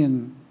flat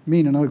being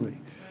mean and ugly.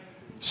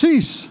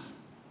 Cease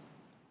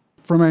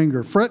from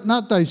anger. Fret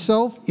not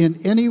thyself in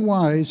any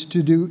wise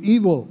to do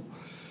evil.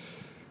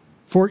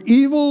 For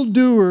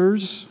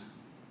evildoers,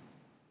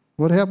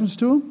 what happens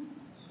to them?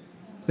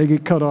 They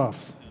get cut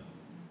off.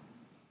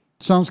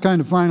 Sounds kind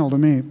of final to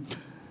me.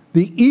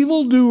 The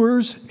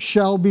evildoers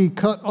shall be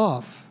cut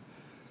off,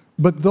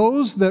 but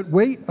those that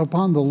wait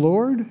upon the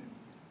Lord,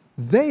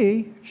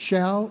 they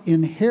shall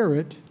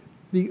inherit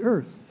the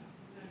earth.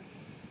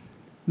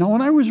 Now,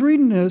 when I was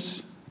reading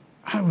this,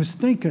 I was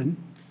thinking,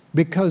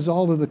 because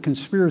all of the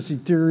conspiracy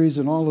theories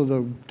and all of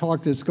the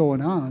talk that's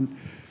going on,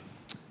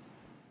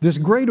 this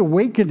great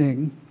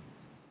awakening,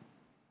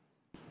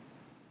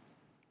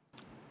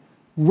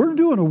 we're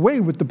doing away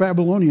with the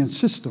Babylonian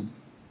system.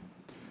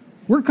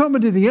 We're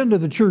coming to the end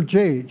of the church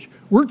age.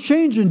 We're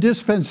changing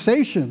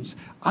dispensations.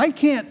 I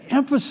can't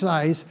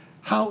emphasize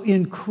how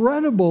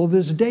incredible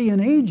this day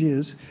and age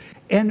is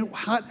and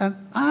what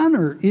an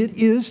honor it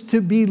is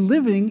to be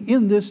living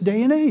in this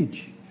day and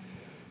age.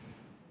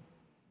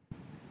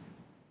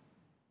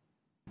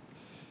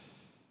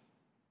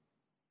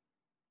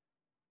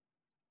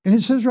 And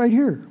it says right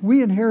here,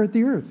 we inherit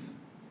the earth.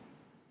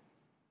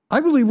 I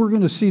believe we're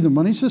going to see the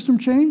money system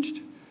changed.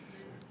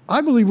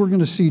 I believe we're going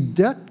to see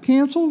debt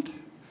canceled.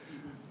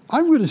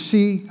 I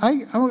believe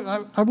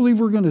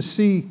we're going to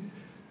see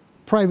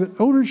private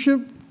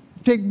ownership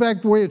take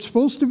back the way it's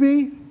supposed to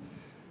be.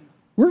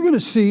 We're going to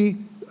see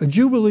a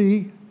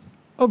jubilee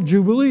of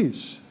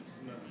jubilees.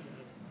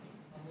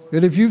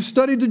 And if you've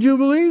studied the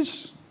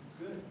jubilees,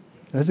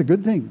 that's a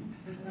good thing.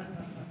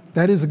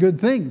 That is a good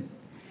thing.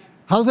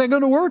 How's that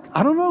going to work?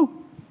 I don't know.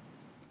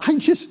 I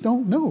just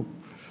don't know.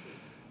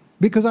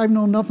 Because I've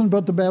known nothing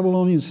but the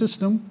Babylonian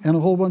system and a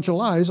whole bunch of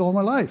lies all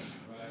my life.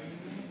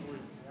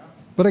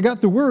 But I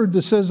got the word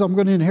that says I'm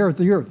going to inherit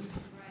the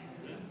earth.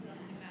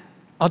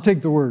 I'll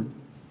take the word.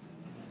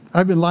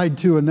 I've been lied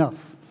to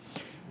enough.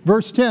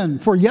 Verse 10,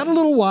 for yet a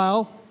little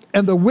while,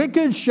 and the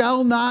wicked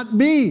shall not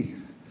be.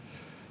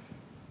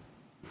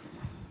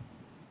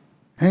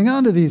 Hang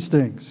on to these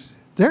things.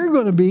 They're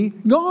going to be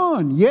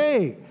gone.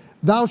 Yea,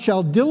 thou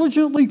shalt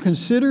diligently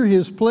consider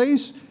his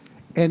place,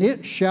 and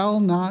it shall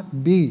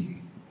not be.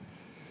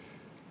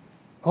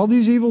 All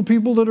these evil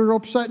people that are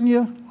upsetting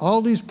you,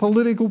 all these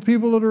political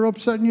people that are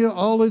upsetting you,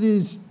 all of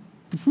these,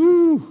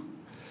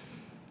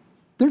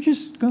 they're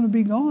just going to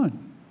be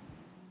gone.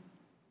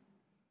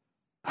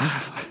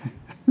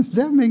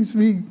 That makes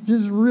me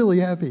just really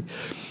happy.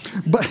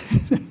 But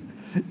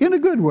in a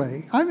good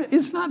way.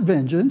 It's not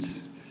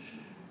vengeance.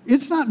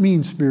 It's not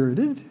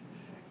mean-spirited.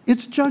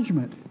 It's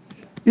judgment.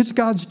 It's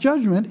God's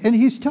judgment, and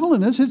he's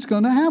telling us it's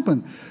going to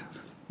happen.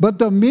 But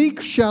the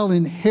meek shall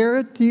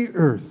inherit the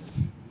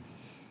earth,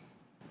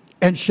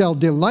 and shall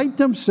delight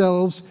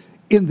themselves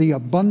in the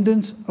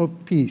abundance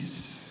of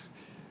peace.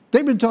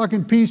 They've been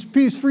talking peace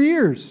for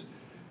years.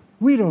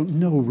 We don't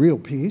know real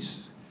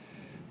peace.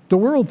 The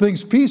world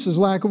thinks peace is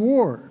lack of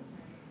war.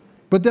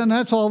 But then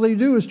that's all they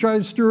do is try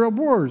to stir up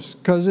wars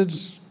because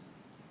it's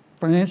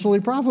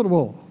financially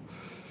profitable.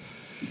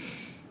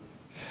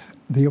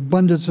 The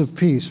abundance of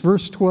peace.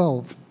 Verse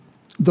 12.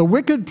 The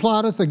wicked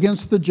plotteth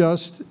against the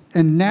just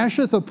and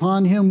gnasheth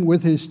upon him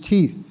with his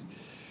teeth.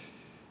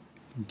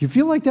 Do you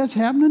feel like that's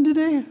happening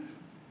today?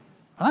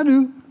 I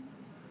do.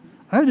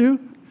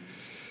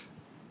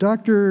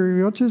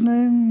 Dr. What's his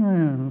name?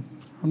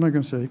 I'm not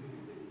going to say.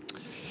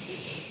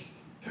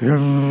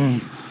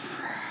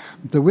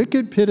 The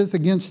wicked pitteth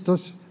against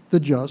us, the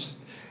just,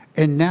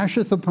 and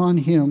gnasheth upon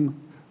him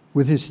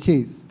with his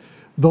teeth.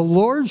 The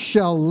Lord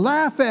shall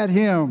laugh at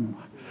him.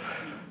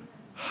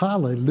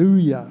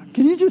 Hallelujah.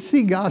 Can you just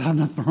see God on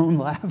the throne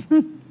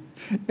laughing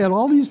at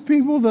all these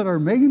people that are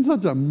making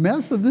such a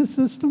mess of this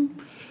system?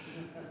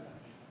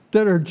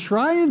 That are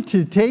trying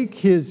to take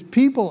his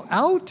people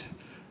out,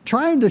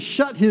 trying to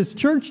shut his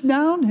church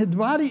down, his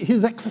body,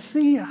 his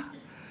ecclesia.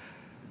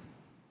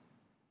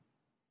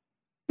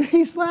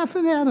 He's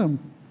laughing at them.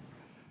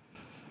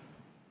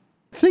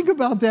 Think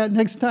about that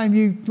next time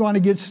you want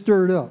to get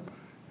stirred up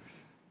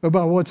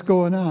about what's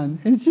going on.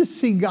 And just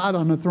see God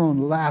on the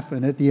throne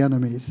laughing at the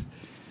enemies.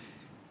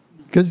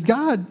 Because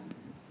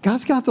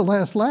God's got the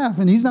last laugh,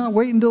 and he's not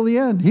waiting till the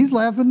end. He's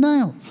laughing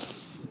now.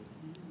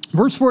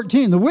 Verse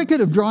 14, the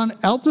wicked have drawn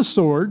out the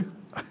sword.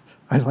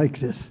 I like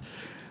this.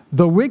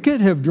 The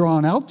wicked have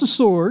drawn out the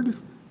sword,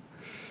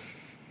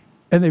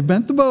 and they've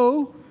bent the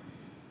bow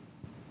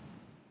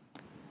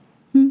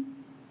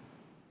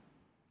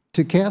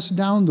to cast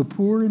down the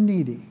poor and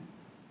needy.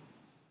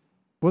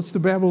 What's the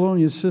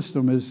Babylonian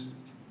system is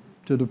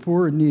to the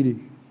poor and needy?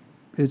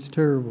 It's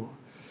terrible.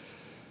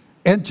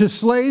 And to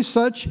slay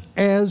such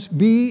as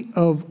be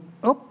of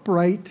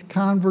upright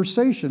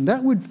conversation.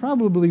 That would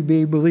probably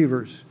be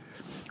believers.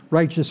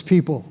 Righteous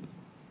people.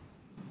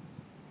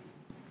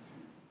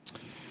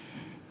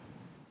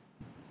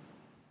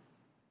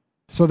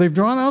 So they've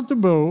drawn out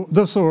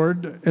the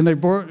sword, and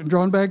they've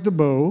drawn back the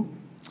bow.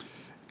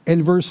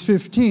 In verse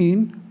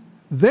 15,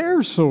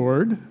 their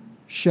sword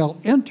shall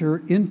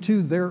enter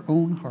into their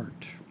own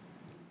heart,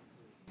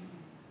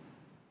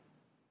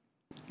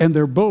 and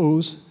their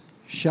bows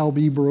shall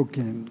be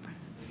broken.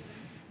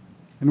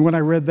 And when I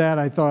read that,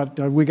 I thought,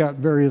 we got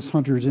various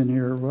hunters in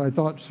here. I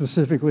thought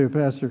specifically of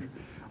Pastor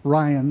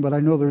Ryan, but I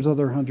know there's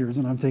other hunters,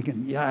 and I'm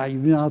thinking, yeah,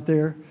 you've been out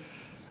there,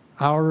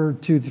 hour,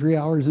 2, 3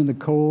 hours in the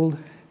cold,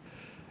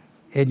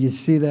 and you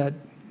see that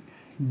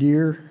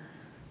deer,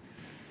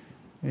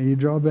 and you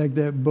draw back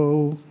that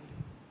bow,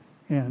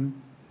 and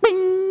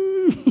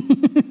bing,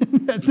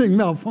 that thing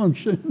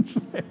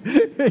malfunctions.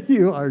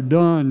 You are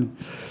done.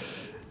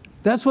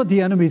 That's what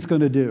the enemy's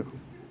going to do.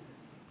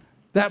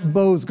 That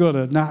bow's going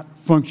to not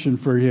function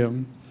for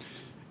him,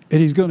 and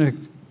he's going to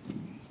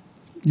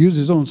use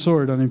his own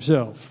sword on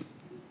himself.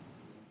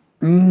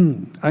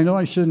 I know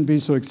I shouldn't be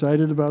so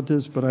excited about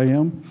this, but I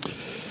am.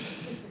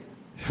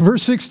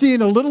 Verse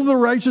 16, a little the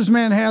righteous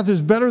man hath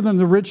is better than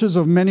the riches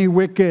of many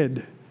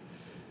wicked.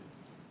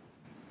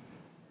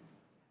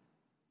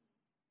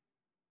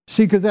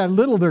 See, because that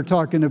little they're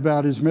talking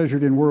about is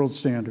measured in world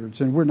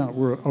standards, and we're not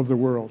of the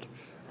world.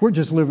 We're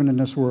just living in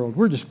this world.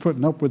 We're just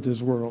putting up with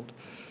this world.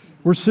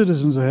 We're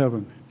citizens of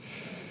heaven.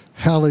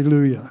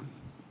 Hallelujah.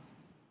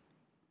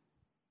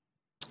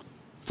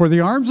 For the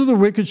arms of the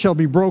wicked shall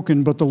be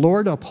broken, but the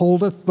Lord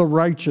upholdeth the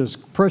righteous.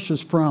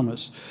 Precious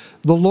promise.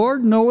 The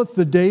Lord knoweth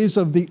the days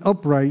of the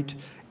upright,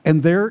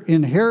 and their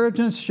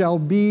inheritance shall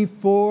be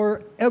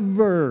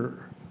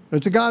forever.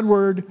 It's a God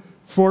word,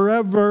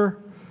 forever.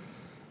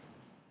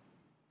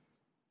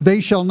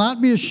 They shall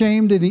not be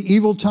ashamed in the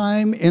evil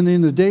time, and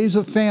in the days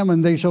of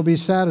famine they shall be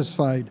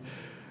satisfied.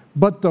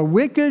 But the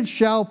wicked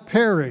shall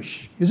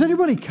perish. Is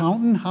anybody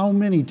counting how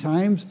many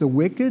times the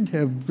wicked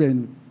have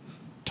been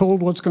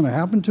told what's going to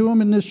happen to them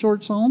in this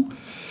short psalm?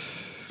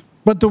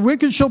 But the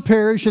wicked shall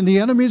perish, and the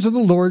enemies of the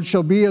Lord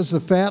shall be as the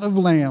fat of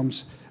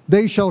lambs.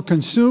 They shall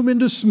consume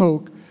into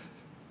smoke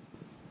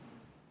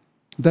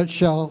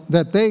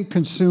that they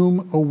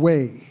consume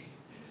away.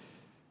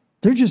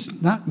 They're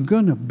just not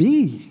going to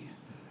be.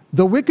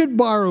 The wicked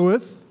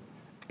borroweth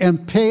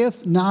and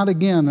payeth not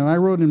again. And I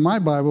wrote in my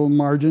Bible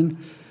margin,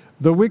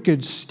 the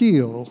wicked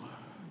steal,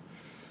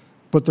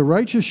 but the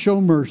righteous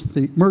show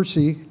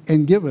mercy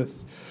and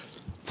giveth.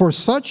 For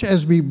such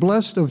as be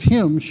blessed of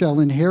him shall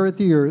inherit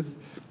the earth,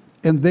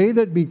 and they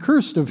that be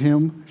cursed of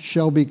him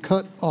shall be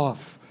cut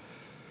off.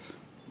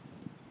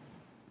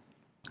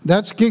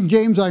 That's King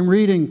James I'm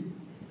reading.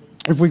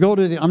 If we go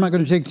to I'm not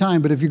going to take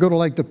time, but if you go to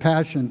like the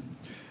Passion,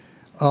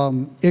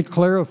 it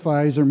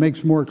clarifies or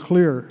makes more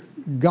clear.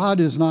 God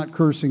is not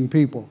cursing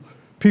people.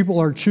 People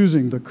are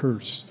choosing the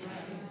curse.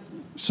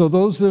 So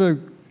those that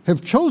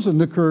have chosen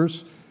the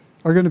curse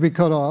are going to be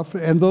cut off,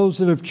 and those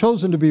that have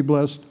chosen to be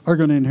blessed are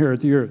going to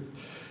inherit the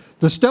earth.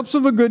 The steps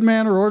of a good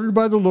man are ordered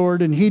by the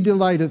Lord, and he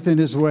delighteth in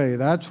his way.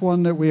 That's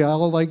one that we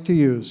all like to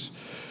use.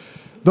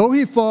 Though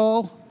he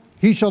fall,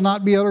 he shall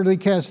not be utterly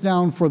cast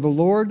down, for the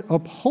Lord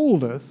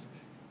upholdeth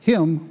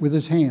him with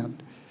his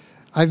hand.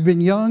 I've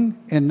been young,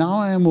 and now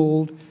I am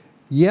old,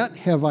 yet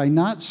have I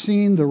not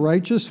seen the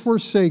righteous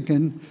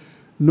forsaken,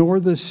 nor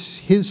his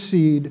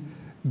seed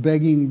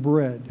begging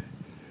bread.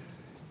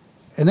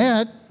 And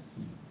that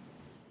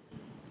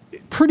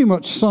pretty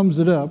much sums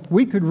it up.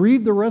 We could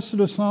read the rest of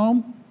the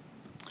psalm,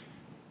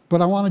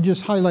 but I want to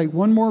just highlight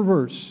one more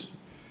verse.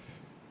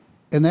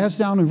 And that's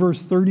down in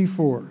verse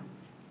 34,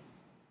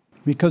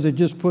 because it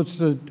just puts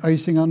the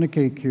icing on the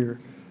cake here.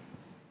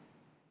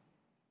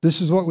 This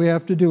is what we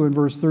have to do in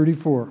verse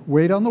 34.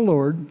 Wait on the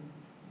Lord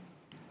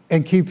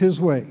and keep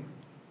his way,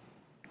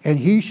 and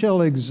he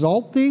shall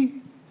exalt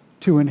thee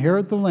to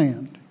inherit the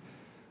land.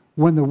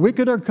 When the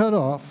wicked are cut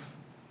off,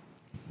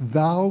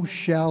 thou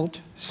shalt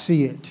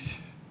see it.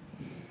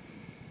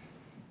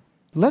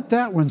 Let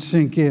that one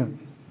sink in.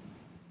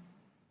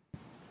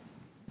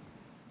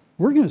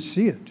 We're going to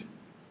see it.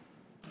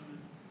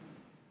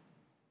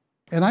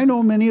 And I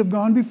know many have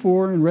gone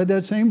before and read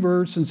that same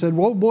verse and said,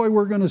 well, boy,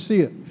 we're going to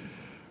see it.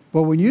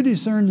 But when you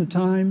discern the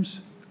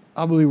times,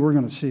 I believe we're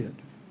going to see it.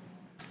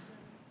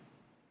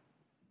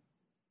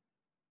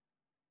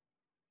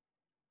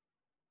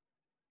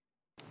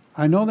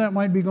 I know that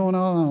might be going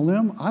out on a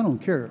limb. I don't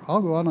care. I'll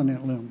go out on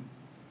that limb.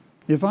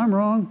 If I'm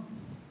wrong,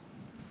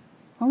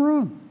 I'm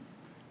wrong.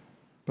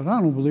 But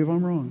I don't believe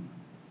I'm wrong.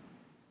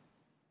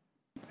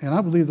 And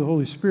I believe the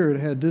Holy Spirit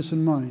had this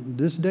in mind,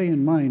 this day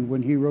in mind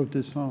when he wrote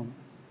this psalm.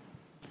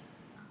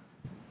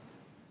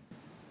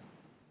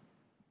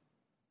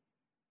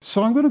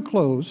 So I'm going to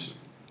close.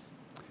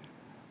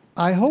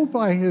 I hope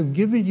I have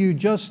given you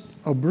just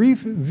a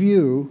brief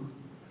view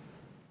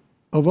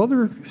of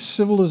other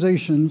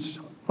civilizations,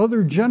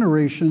 other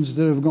generations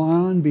that have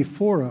gone on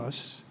before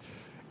us,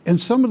 and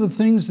some of the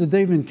things that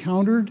they've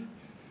encountered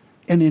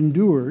and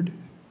endured,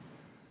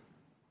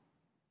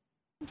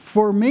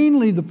 for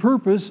mainly the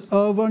purpose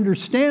of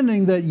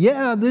understanding that,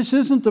 yeah, this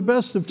isn't the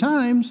best of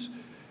times,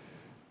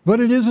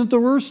 but it isn't the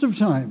worst of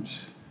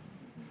times.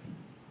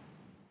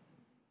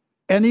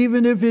 And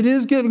even if it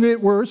is going to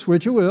get worse,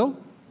 which it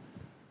will,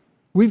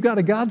 we've got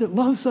a God that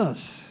loves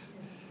us.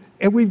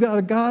 And we've got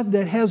a God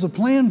that has a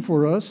plan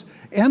for us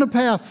and a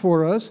path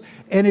for us.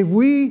 And if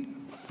we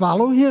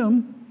follow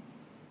Him,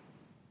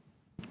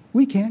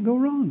 we can't go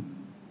wrong.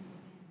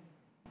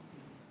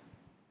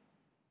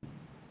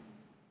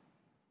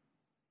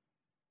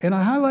 And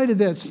I highlighted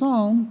that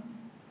psalm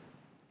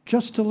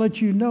just to let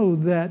you know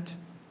that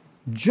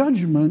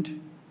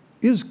judgment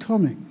is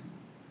coming.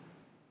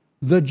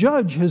 The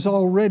judge has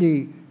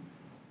already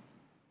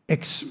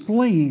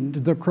explained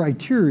the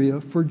criteria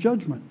for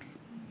judgment.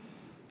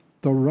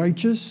 The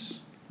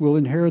righteous will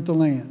inherit the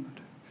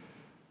land.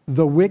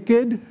 The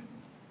wicked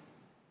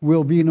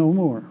will be no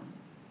more.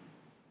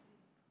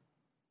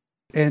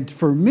 And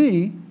for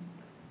me,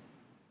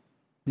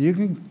 you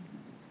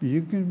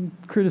can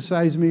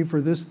criticize me for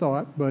this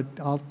thought, but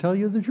I'll tell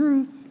you the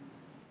truth.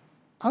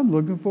 I'm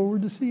looking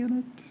forward to seeing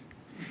it.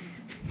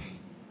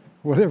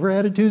 Whatever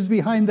attitude's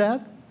behind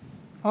that,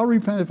 I'll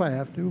repent if I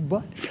have to,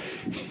 but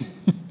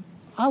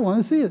I want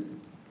to see it.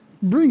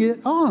 Bring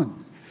it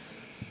on.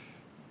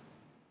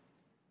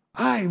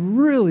 I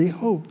really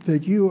hope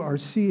that you are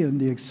seeing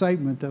the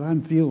excitement that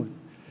I'm feeling.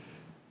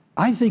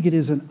 I think it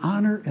is an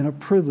honor and a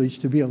privilege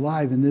to be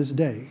alive in this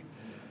day.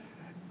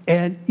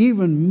 And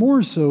even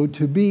more so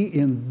to be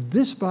in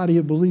this body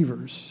of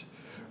believers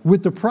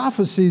with the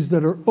prophecies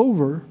that are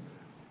over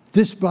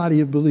this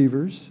body of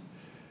believers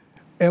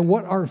and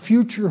what our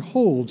future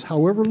holds,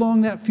 however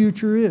long that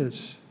future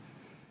is.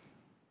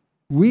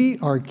 We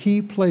are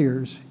key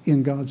players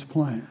in God's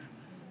plan.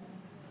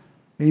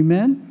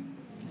 Amen?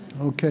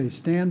 Okay,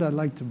 stand. I'd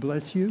like to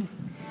bless you.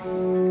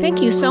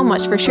 Thank you so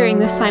much for sharing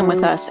this time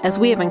with us as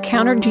we have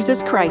encountered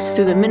Jesus Christ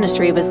through the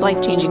ministry of His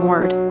life-changing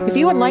Word. If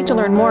you would like to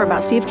learn more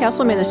about Steve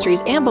Castle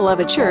Ministries and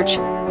Beloved Church,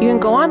 you can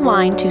go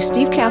online to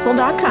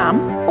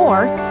stevecastle.com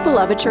or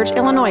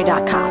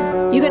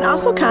belovedchurchillinois.com. You can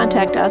also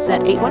contact us at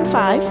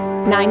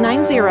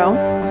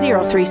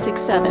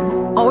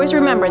 815-990-0367. Always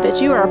remember that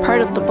you are a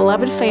part of the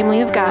beloved family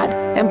of God,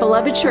 and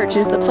Beloved Church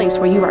is the place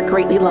where you are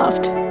greatly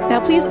loved. Now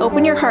please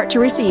open your heart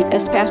to receive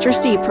as Pastor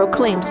Steve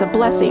proclaims the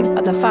blessing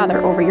of the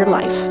Father over your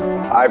life.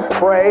 I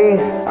pray,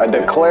 I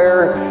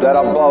declare that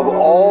above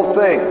all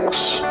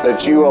things,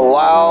 that you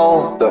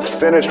allow the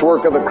finished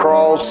work of the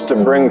cross to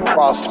bring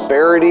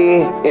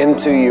prosperity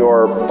into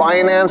your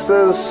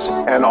finances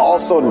and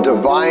also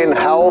divine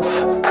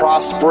health,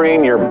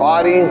 prospering your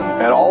body.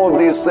 And all of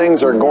these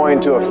things are going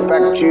to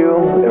affect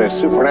you in a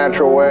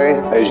supernatural way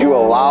as you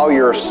allow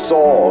your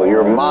soul,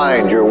 your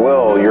mind, your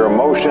will, your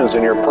emotions,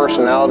 and your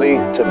personality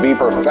to be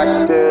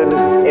perfected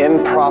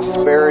in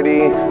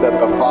prosperity that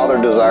the Father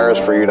desires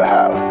for you to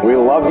have. We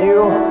love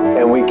you,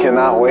 and we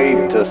cannot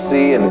wait to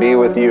see and be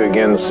with you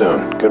again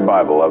soon.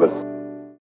 Goodbye, beloved.